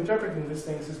way of interpreting these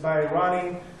things is by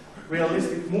running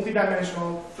realistic,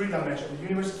 multidimensional, three-dimensional, the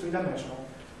universe is three-dimensional,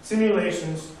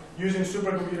 simulations using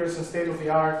supercomputers and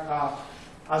state-of-the-art,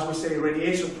 as we say,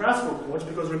 radiation transport codes,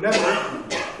 because remember,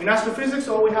 in astrophysics,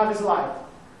 all we have is light.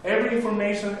 Every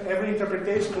information, every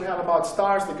interpretation we have about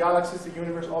stars, the galaxies, the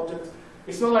universe, objects,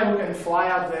 it's not like we can fly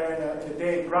out there in a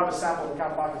day, grab a sample, and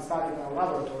come back and study it in our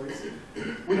laboratories.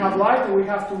 We have light, and we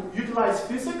have to utilize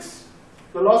physics,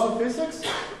 the laws of physics,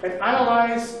 and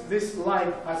analyze this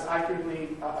light as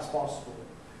accurately as possible.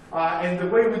 And the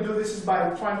way we do this is by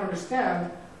trying to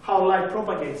understand how light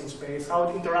propagates in space, how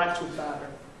it interacts with matter.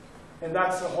 And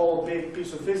that's a whole big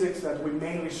piece of physics that we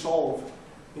mainly solve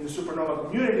in the supernova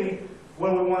community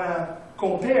when we want to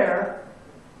compare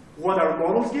what our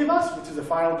models give us, which is the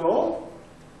final goal,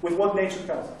 with what nature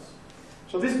tells us.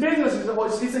 So this business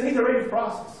is an iterative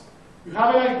process.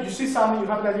 You see something, you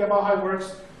have an idea about how it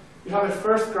works, you have a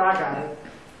first crack at it,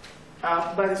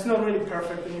 but it's not really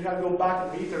perfect, and you have to go back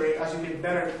and reiterate as you get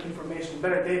better information,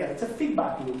 better data. It's a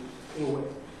feedback loop, in a way.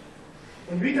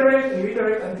 And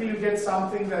reiterate until you get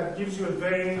something that gives you a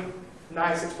very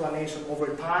nice explanation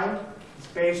over time, the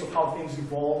space of how things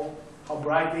evolve, how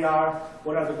bright they are,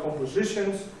 what are the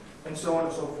compositions, and so on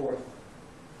and so forth.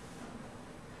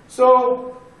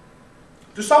 So,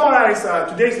 to summarize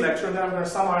today's lecture, and then I'm going to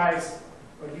summarize,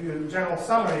 or give you a general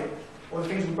summary of the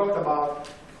things we talked about.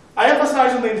 I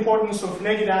emphasize on the importance of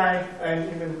naked eye and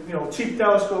even cheap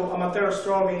telescope, amateur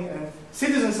astronomy, and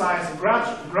citizen science and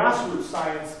grassroots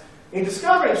science in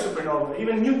discovering supernovae,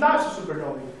 even new types of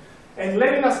supernovae, and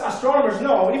letting us astronomers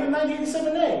know, even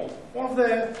 1987A, one of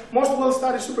the most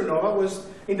well-studied supernova was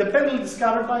independently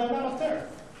discovered by a man of Terra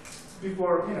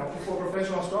before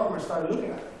professional astronomers started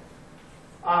looking at it.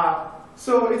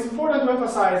 So it's important to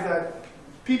emphasize that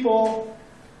people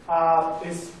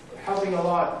is helping a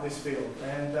lot in this field,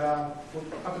 and we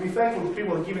have to be thankful to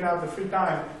people giving out the free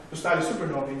time to study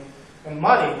supernovae and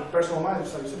money, personal money to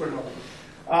study supernovae.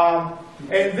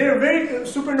 And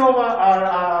supernova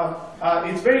are,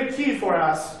 it's very key for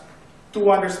us to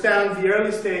understand the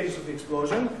early stages of the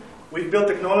explosion. We've built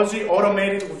technology,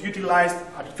 automated, we've utilized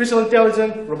artificial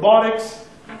intelligence, robotics,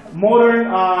 modern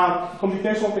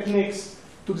computational techniques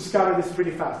to discover this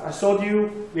pretty fast. I showed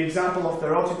you the example of the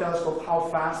Roche telescope, how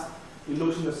fast it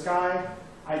looks in the sky.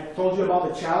 I told you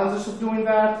about the challenges of doing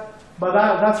that, but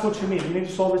that's what you need. You need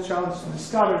to solve the challenge to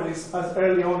discover this as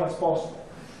early on as possible.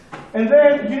 And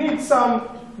then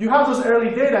you have those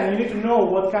early data, and you need to know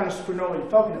what kind of supernova you're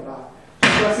talking about. So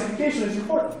classification is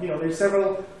important. There's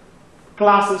several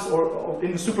classes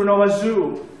in the supernova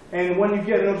zoo, and when you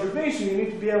get an observation, you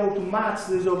need to be able to match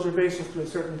these observations to a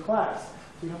certain class.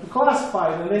 So you have to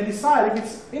classify it, and then decide if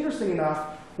it's interesting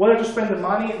enough whether to spend the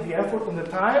money, the effort, and the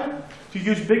time to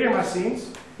use bigger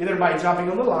machines, either by jumping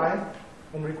on the line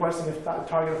and requesting a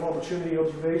target of opportunity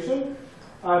observation,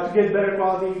 to get better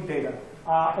quality data.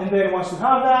 And then once you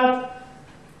have that,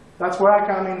 that's where I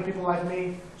come in, people like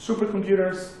me,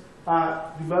 supercomputers,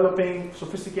 developing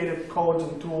sophisticated codes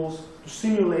and tools to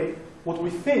simulate what we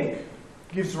think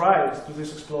gives rise to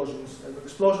these explosions, and the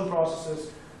explosion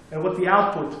processes, and what the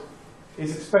output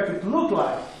is expected to look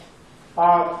like.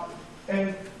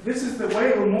 And this is the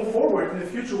way we'll move forward in the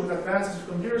future with advances in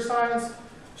computer science,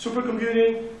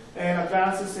 supercomputing, and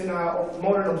advances in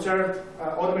modern observed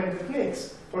automated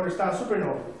techniques to understand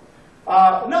supernovae.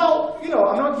 Now,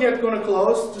 I'm not yet going to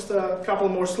close, just a couple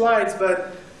more slides,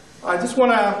 but I just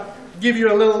want to give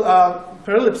you a little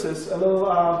parallipsis, a little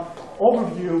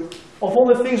overview of all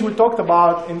the things we talked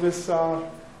about in this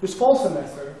fall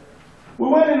semester. We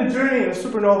went on a journey in a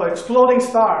supernova, exploding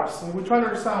stars, and we're trying to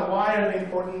understand why are they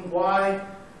important, why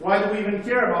do we even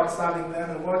care about studying them,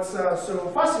 and what's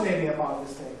so fascinating about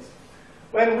these things.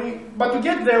 But to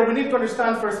get there, we need to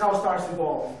understand first how stars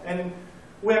evolve. And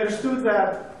we understood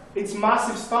that it's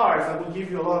massive stars that will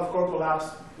give you a lot of core collapse,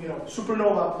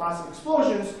 supernova massive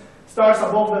explosions, stars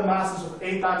above them masses of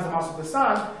 8 times the mass of the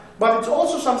sun, but it's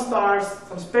also some stars,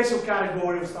 some special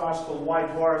category of stars called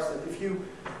white dwarfs that if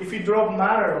you drop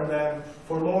matter on them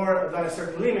for more than a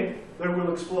certain limit, they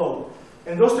will explode.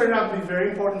 And those turn out to be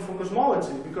very important for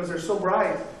cosmology because they're so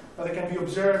bright that they can be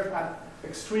observed at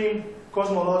extreme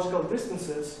cosmological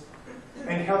distances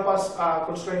and help us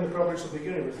constrain the progress of the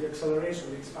universe, the acceleration,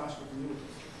 the expansion of the universe.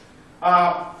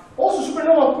 Also,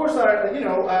 supernova, of course, are,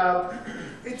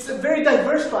 it's a very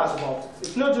diverse class of objects.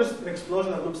 It's not just an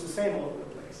explosion that looks the same all over the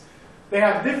place. They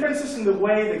have differences in the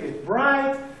way they get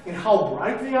bright, in how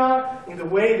bright they are, in the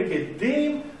way they get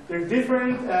dim. They're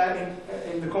different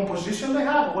in the composition they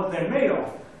have, what they're made of.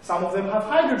 Some of them have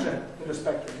hydrogen in the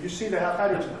spectrum. You see they have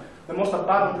hydrogen, the most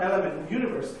abundant element in the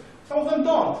universe. Some of them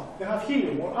don't. They have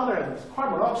helium or other elements,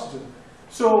 carbon, oxygen.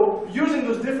 So using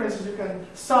those differences, you can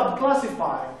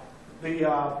subclassify the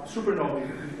supernovae.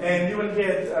 And you will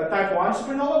get type 1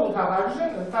 supernova will have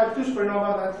hydrogen, and type 2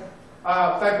 supernova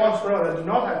type 1 supernova that do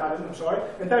not have hydrogen, I'm sorry,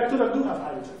 and type 2 that do have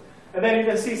hydrogen. And then you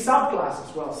can see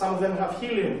subclasses. Well, some of them have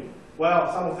helium.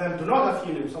 Well, some of them do not have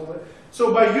helium.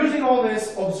 So by using all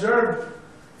these observed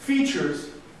features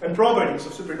and properties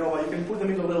of supernova, you can put them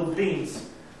into little beans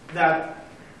that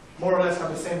more or less have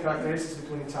the same characteristics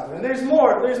between each other. And there's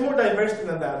more diversity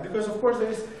than that, because of course there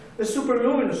is the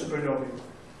superluminous supernovae.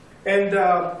 And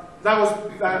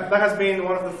that has been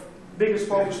one of the biggest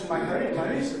focuses in my career, in my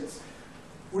research.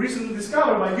 We recently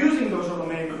discovered by using those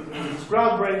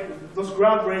groundbreaking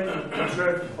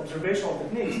observational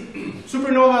techniques,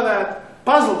 supernova that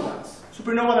puzzled us,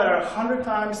 supernova that are 100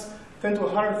 times, 10 to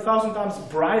 100,000 times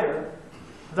brighter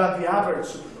than the average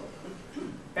supernova.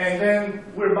 And then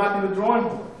we're back in the drawing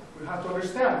board. We have to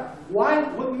understand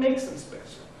what makes them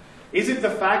special. Is it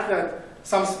the fact that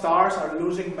some stars are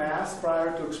losing mass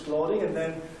prior to exploding and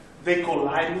then they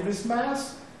collide with this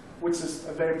mass, which is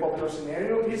a very popular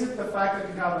scenario? Is it the fact that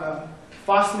you have a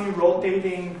fastly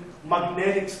rotating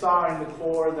magnetic star in the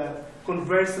core that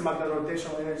converts the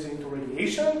magnetorotational energy into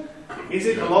radiation? Is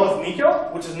it a lot of nickel,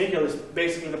 which is nickel is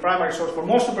basically the primary source for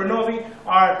most supernovae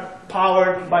are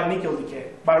powered by nickel decay,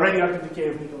 by radioactive decay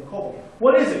of nickel and cobalt.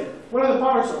 What is it? What are the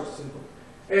power sources?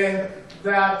 And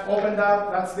that opened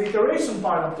up, that's the iteration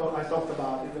part I talked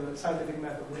about in the scientific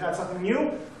method. We had something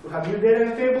new, we had new data in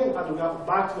the table, we had to go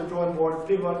back to the drawing board,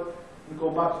 pivot, and go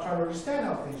back to trying to understand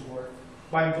how things work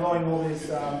by employing all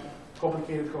these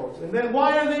complicated codes. And then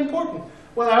why are they important?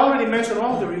 Well, I already mentioned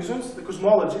all of the reasons, the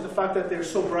cosmology, the fact that they're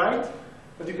so bright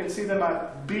that you can see them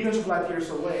at billions of light years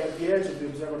away at the edge of the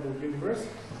observable universe,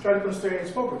 try to constrain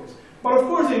its properties. But of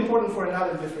course they're important for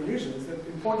another different reasons. They're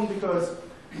important because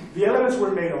the elements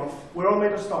we're made of, we're all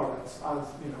made of stardust,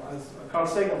 as Carl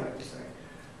Sagan liked to say.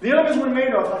 The elements we're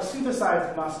made of are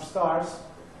synthesized massive stars,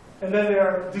 and then they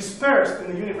are dispersed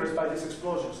in the universe by these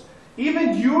explosions.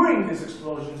 Even during these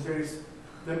explosions, there is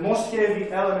the most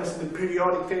heavy elements in the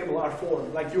periodic table are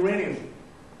formed, like uranium.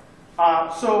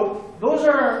 So those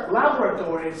are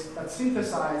laboratories that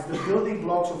synthesize the building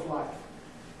blocks of life.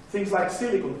 Things like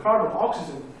silicon, carbon,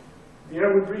 oxygen, the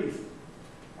air we breathe,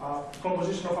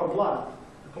 composition of our blood,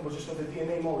 the composition of the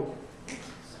DNA molecule.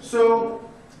 So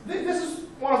this is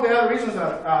one of the other reasons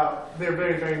that they're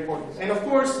very, very important. And of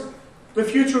course, the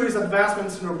future is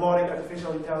advancements in robotic,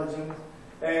 artificial intelligence,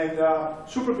 and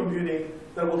supercomputing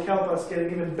that will help us get an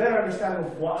even better understanding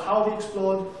of how they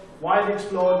explode, why they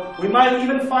explode. We might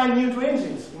even find new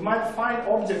twinsies. We might find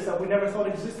objects that we never thought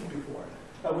existed before,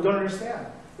 that we don't understand.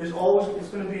 It's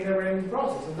going to be a never-ending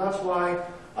process, and that's why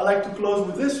I like to close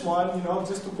with this one,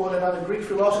 just to quote another Greek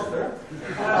philosopher,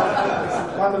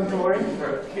 mandatory.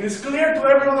 It is clear to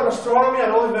everyone that astronomy at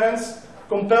all events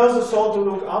compels the soul to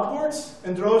look upwards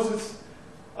and draws us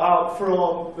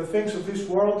from the things of this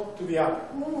world to the other.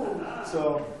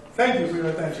 So, thank you for your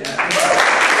attention.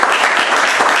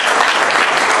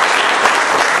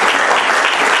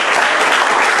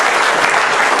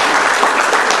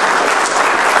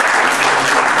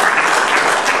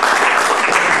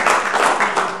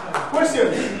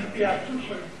 Yeah, two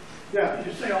quick. Yeah.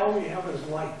 You say all we have is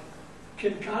light.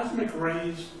 Can cosmic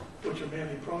rays, which are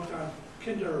mainly protons,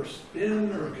 can they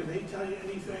spin or can they tell you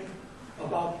anything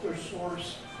about their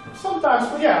source? Sometimes,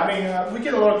 but yeah, we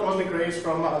get a lot of cosmic rays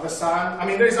from the sun.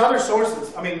 There's other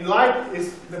sources. Light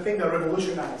is the thing that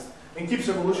revolutionized and keeps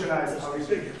revolutionizing how we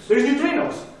see. There's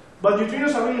neutrinos, but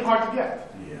neutrinos are really hard to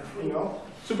get. Yeah.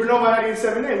 Supernova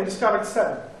 1978, we discovered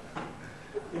 7.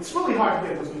 It's really hard to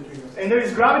get those neutrinos. And there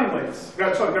is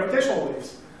gravitational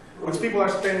waves, which people are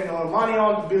spending a lot of money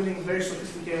on, building very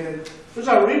sophisticated. Those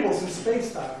are ripples in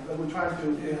space-time that we're trying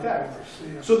to detect.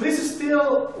 So this is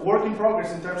still work in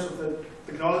progress in terms of the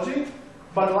technology,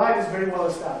 but light is very well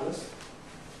established.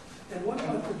 And what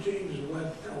about the James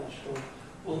Webb telescope?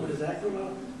 Well, is that going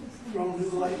to throw new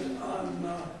light on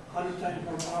 100 times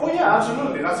more power? Oh yeah,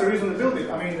 absolutely. That's the reason to build it.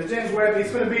 I mean, the James Webb,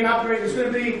 it's going to be an upgrade. It's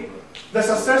going to be the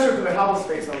successor to the Hubble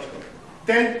Space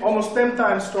Telescope. Almost 10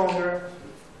 times stronger.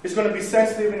 It's going to be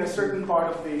sensitive in a certain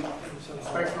part of the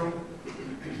spectrum.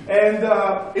 And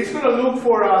it's going to look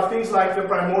for things like the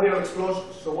primordial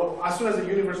explosions. So as soon as the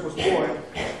universe was born,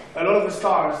 a lot of the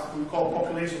stars, we call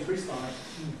population 3 stars,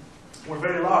 were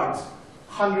very large.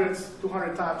 100,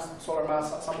 200 times solar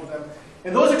mass, some of them.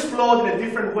 And those explode in a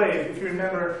different way. If you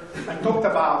remember, I talked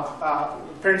about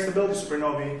instability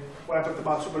supernovae when I talked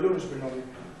about superlunar supernovae.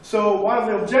 So one of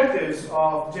the objectives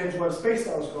of James Webb Space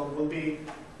Telescope will be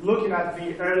looking at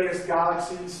the earliest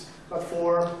galaxies that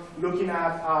form, looking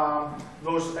at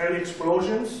those early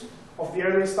explosions of the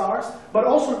earliest stars, but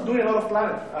also doing a lot of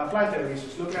planetary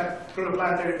research, looking at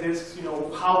protoplanetary disks, you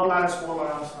know, how planets form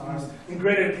around stars, in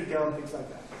greater detail and things like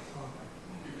that.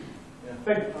 Yeah.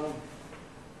 Thank you.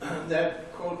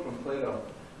 That quote from Plato,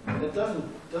 it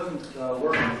doesn't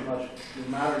work as much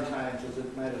in modern times as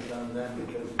it might have done then,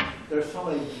 because there's so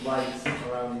many lights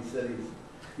around these cities.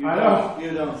 You don't see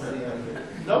them.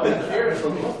 Nobody cares to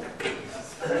look.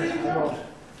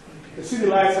 The city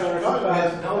lights are Chicago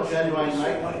has no genuine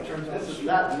night. This is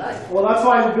not night. Well, that's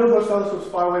why we build those telescopes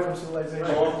far away from civilization.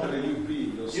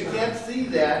 You can't see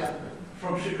that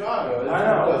from Chicago. I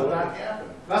know. It does not happen.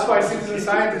 That's why citizen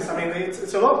scientists, I mean,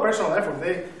 it's a lot of personal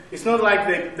effort. It's not like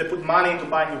they put money to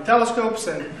buy new telescopes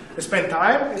and they spend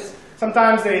time.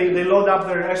 Sometimes they load up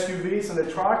their SUVs and their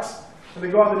trucks and they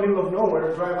go out in the middle of nowhere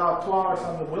and drive out 2 hours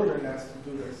out in the wilderness to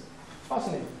do this. It's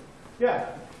fascinating. Yeah?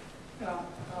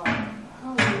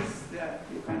 How is that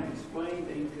you can explain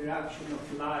the interaction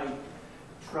of light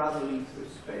traveling through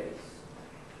space?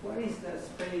 What is the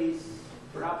space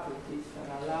properties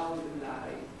that allow the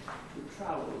light to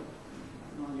travel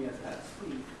only at that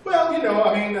speed? Well, you know,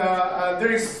 I mean,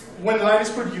 when light is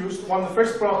produced, the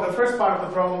first part of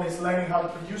the problem is learning how to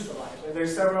produce the light. And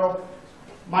there's several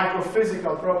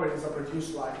microphysical properties that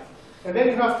produce light. And then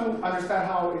you have to understand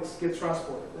how it gets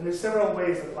transported. And there's several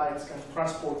ways that light can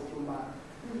transport through matter.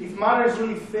 If matter is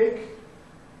really thick,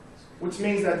 which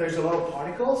means that there's a lot of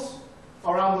particles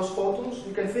around those photons,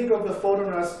 you can think of the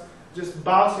photon as just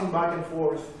bouncing back and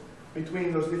forth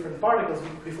between those different particles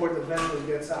before it eventually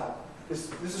gets out.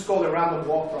 This is called a random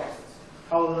walk process,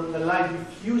 how the light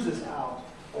diffuses out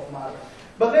of matter.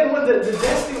 But then when the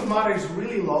density of matter is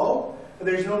really low, and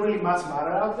there's not really much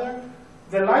matter out there,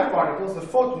 the light particles, the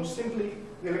photons, the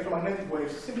electromagnetic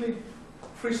waves, simply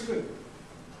free stream.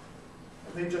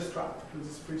 They just trap.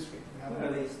 It's free stream.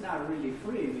 Well, it's not really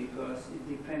free because it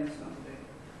depends on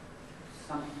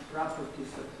some properties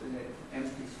of the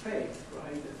empty space,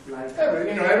 right?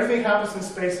 Everything happens in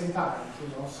space and time.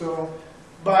 So,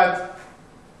 but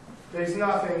there's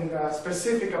nothing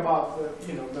specific about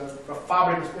the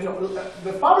fabric.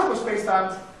 The fabric of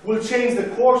space-time will change the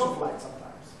course of light sometimes.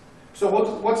 So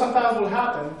what sometimes will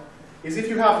happen is if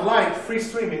you have light free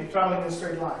streaming traveling in a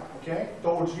straight line, okay,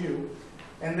 towards you,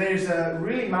 and there's a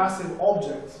really massive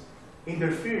object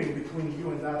interfering between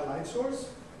you and that light source,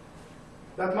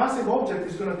 that massive object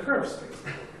is going to curve space.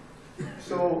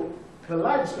 So the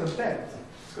light is going to bend.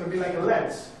 It's going to be like a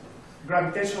lens,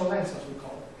 gravitational lens as we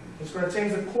call it. It's going to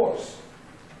change the course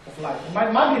of light. It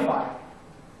might magnify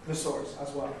the source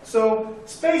as well. So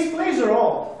space plays a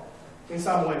role in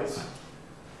some ways.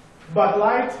 But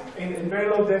light in very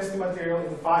low density material, in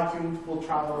the vacuum, will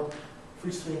travel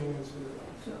free streaming.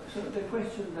 So the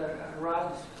question that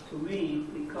arises to me,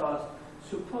 because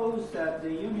suppose that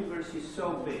the universe is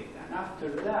so big, and after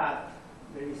that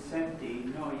there is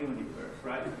empty, no universe,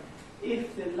 right?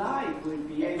 If the light will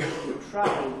be able to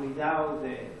travel without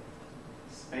the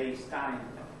space-time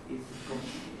that is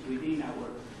within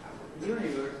our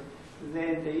universe,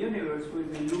 then the universe will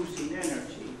be losing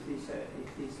energy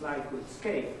if this light would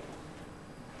escape.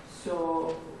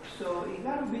 So it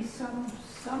got to be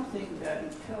something that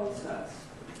it tells us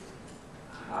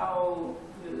how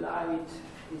the light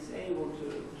is able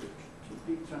to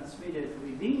be transmitted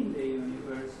within the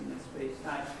universe in a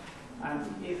space-time,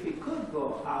 and if it could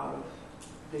go out of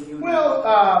the universe.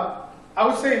 Well, I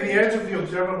would say the edge of the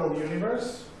observable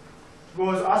universe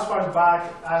goes as far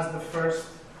back as the first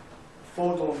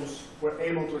photons were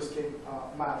able to escape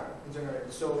matter and generate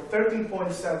it. So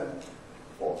 13.7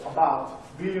 or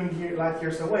about billion light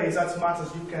years away is as much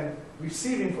as you can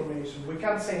receive information. We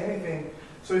can't say anything.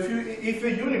 So if the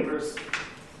universe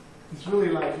is really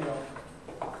like,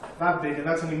 that big, and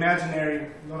that's an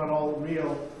imaginary, not at all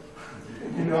real,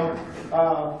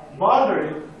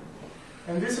 boundary,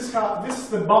 and this is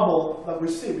the bubble that we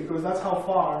see, because that's how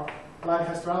far light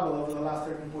has traveled over the last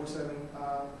 13.7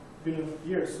 billion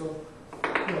years. So,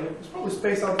 there's probably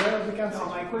space out there we can't see. No,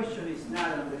 my question is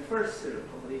not on the first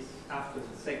circle, it's after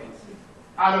the second circle.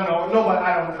 I don't know. No, but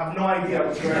I don't have no idea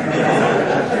what's going on.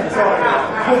 Sorry.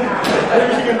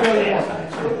 Maybe she can tell you.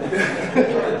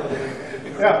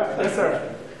 Yeah, yes,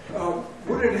 sir.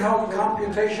 Would it help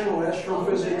computational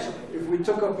astrophysics if we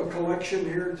took up a collection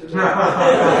here today?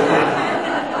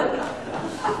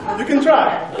 You can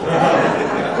try. You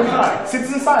can try.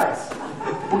 Synthesize.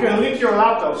 We can link your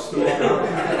laptops to Yes.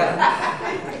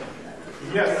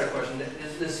 Yes. Another question.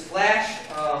 Is this Flash,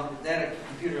 that a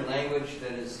computer language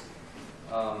that is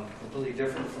completely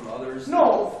different from others?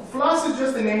 No, Flash is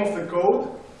just the name of the code.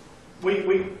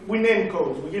 We name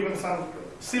codes. We give them some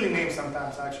silly names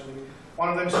sometimes, actually. One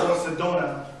of them is called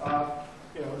Sedona.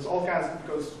 There's all kinds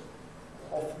because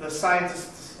of the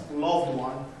scientist's loved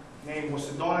one. Name was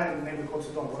Sedona, and the name was called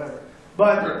Sedona, whatever.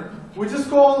 But we just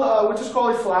call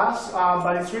it Flash,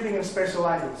 but it's written in special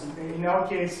language. In our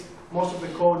case, most of the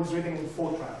code is written in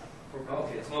Fortran.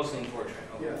 Okay, it's mostly in Fortran.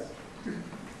 Okay. Yes.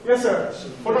 Yes, sir.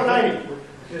 Fortran 90.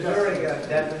 Is there a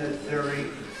definite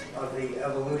theory of the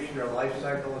evolution or life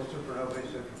cycle of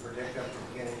supernovas that can predict them from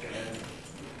beginning to end?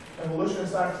 Evolution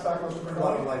cycle of Well,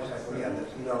 supernova? life cycle, yeah,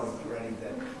 that's known for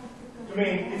anything. You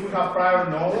mean if we have prior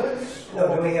knowledge?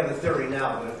 No, do we have a theory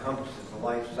now that encompasses the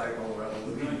life cycle or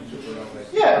evolution of supernovas?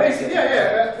 Yeah, basically,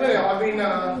 I've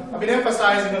been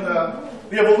emphasizing on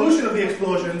the evolution of the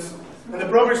explosions and the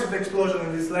progress of the explosion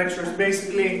in these lectures.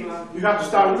 Basically, you have to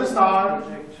start with a star,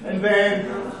 and then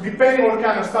depending on what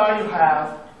kind of star you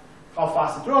have, how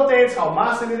fast it rotates, how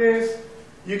massive it is,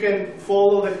 you can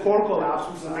follow the core collapse,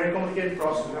 which is a very complicated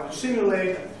process you have to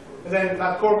simulate, and then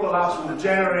that core collapse will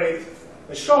generate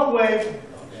a shock wave.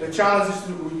 The challenge is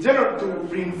to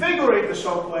reinvigorate the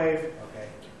shock wave,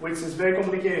 which is very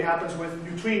complicated. It happens with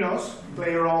neutrinos,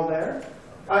 play a role there.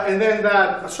 And then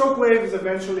that shock wave is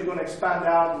eventually going to expand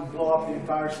out and blow up the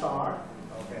entire star.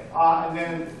 And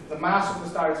then the mass of the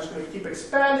star is just going to keep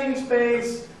expanding in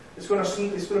space. It's going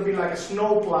to be like a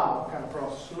snowplow kind of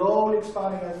process, slowly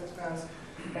expanding as it expands.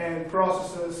 And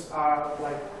processes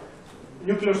like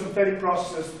nucleosynthetic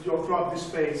processes throughout this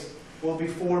space will be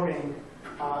forming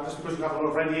just because you have a lot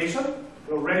of radiation, a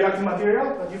lot of radioactive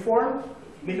material that you form,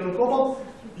 nickel and cobalt.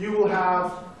 You will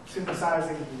have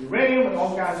synthesizing uranium and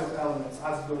all kinds of elements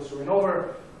as it goes through. And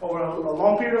over a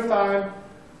long period of time,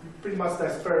 you pretty much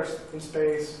disperse in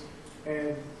space.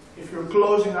 And if you're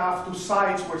close enough to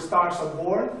sites where stars are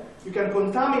born, you can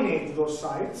contaminate those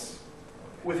sites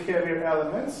with heavier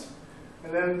elements.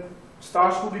 And then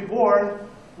stars will be born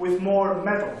with more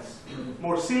metals,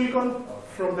 more silicon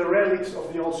from the relics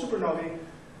of the old supernovae.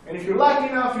 And if you're lucky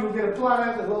enough, you will get a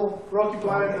planet, a little rocky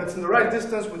planet that's in the right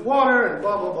distance with water and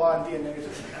blah, blah, blah, and DNA.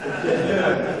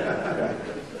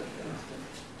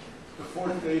 The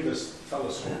Fort Davis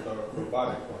telescope, the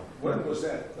robotic one, when was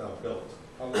that built?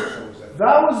 How long ago was that?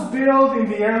 That was built in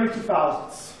the early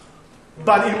 2000s.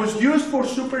 But it was used for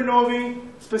supernovae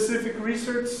specific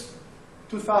research,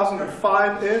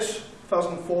 2005-ish,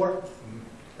 2004.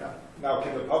 Yeah. Now,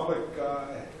 can the public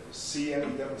see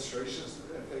any demonstrations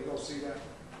if they go see that?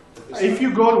 If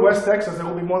you go to West Texas, they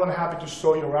will be more than happy to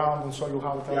show you around and show you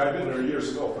how the Yeah, I've been there years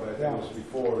ago, but I think it was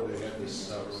before they had this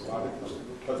robotic telescope.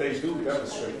 But they do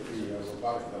demonstrate the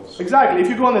robotic telescope. Exactly. If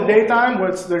you go in the daytime,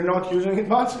 where they're not using it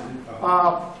much,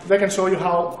 they can show you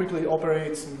how quickly it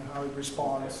operates and how it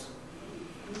responds.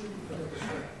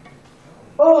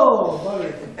 Oh,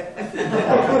 buddy.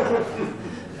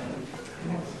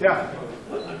 Yeah.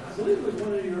 I believe it was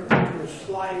one of your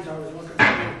slides I was looking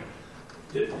at.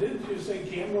 Didn't you say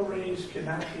gamma rays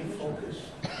cannot be focused?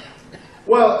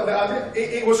 Well,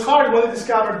 it was hard when they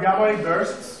discovered gamma ray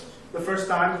bursts the first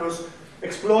time. Those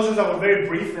explosions that were very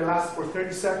brief, they last for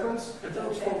 30 seconds.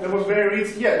 They were very,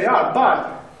 yeah, they are,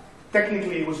 but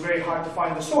technically it was very hard to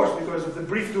find the source because of the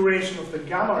brief duration of the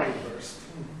gamma ray burst.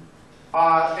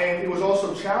 And it was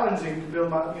also challenging to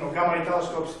build gamma ray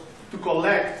telescopes to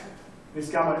collect this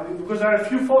gamma ray, because there are a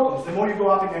few photons. The more you go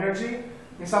up in energy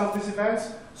in some of these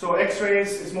events, so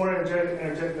X-rays is more energetic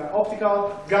than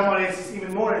optical, gamma rays is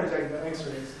even more energetic than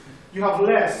X-rays. You have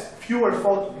fewer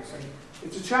photons. And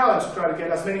it's a challenge to try to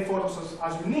get as many photons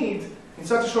as you need in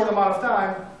such a short amount of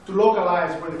time to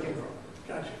localize where they came from.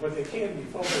 Gotcha, but they can be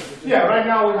focused. Yeah, right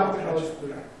now we have technology to do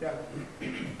that. Yeah.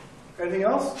 Anything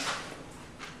else?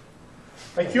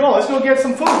 Thank you all. Let's go get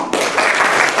some food.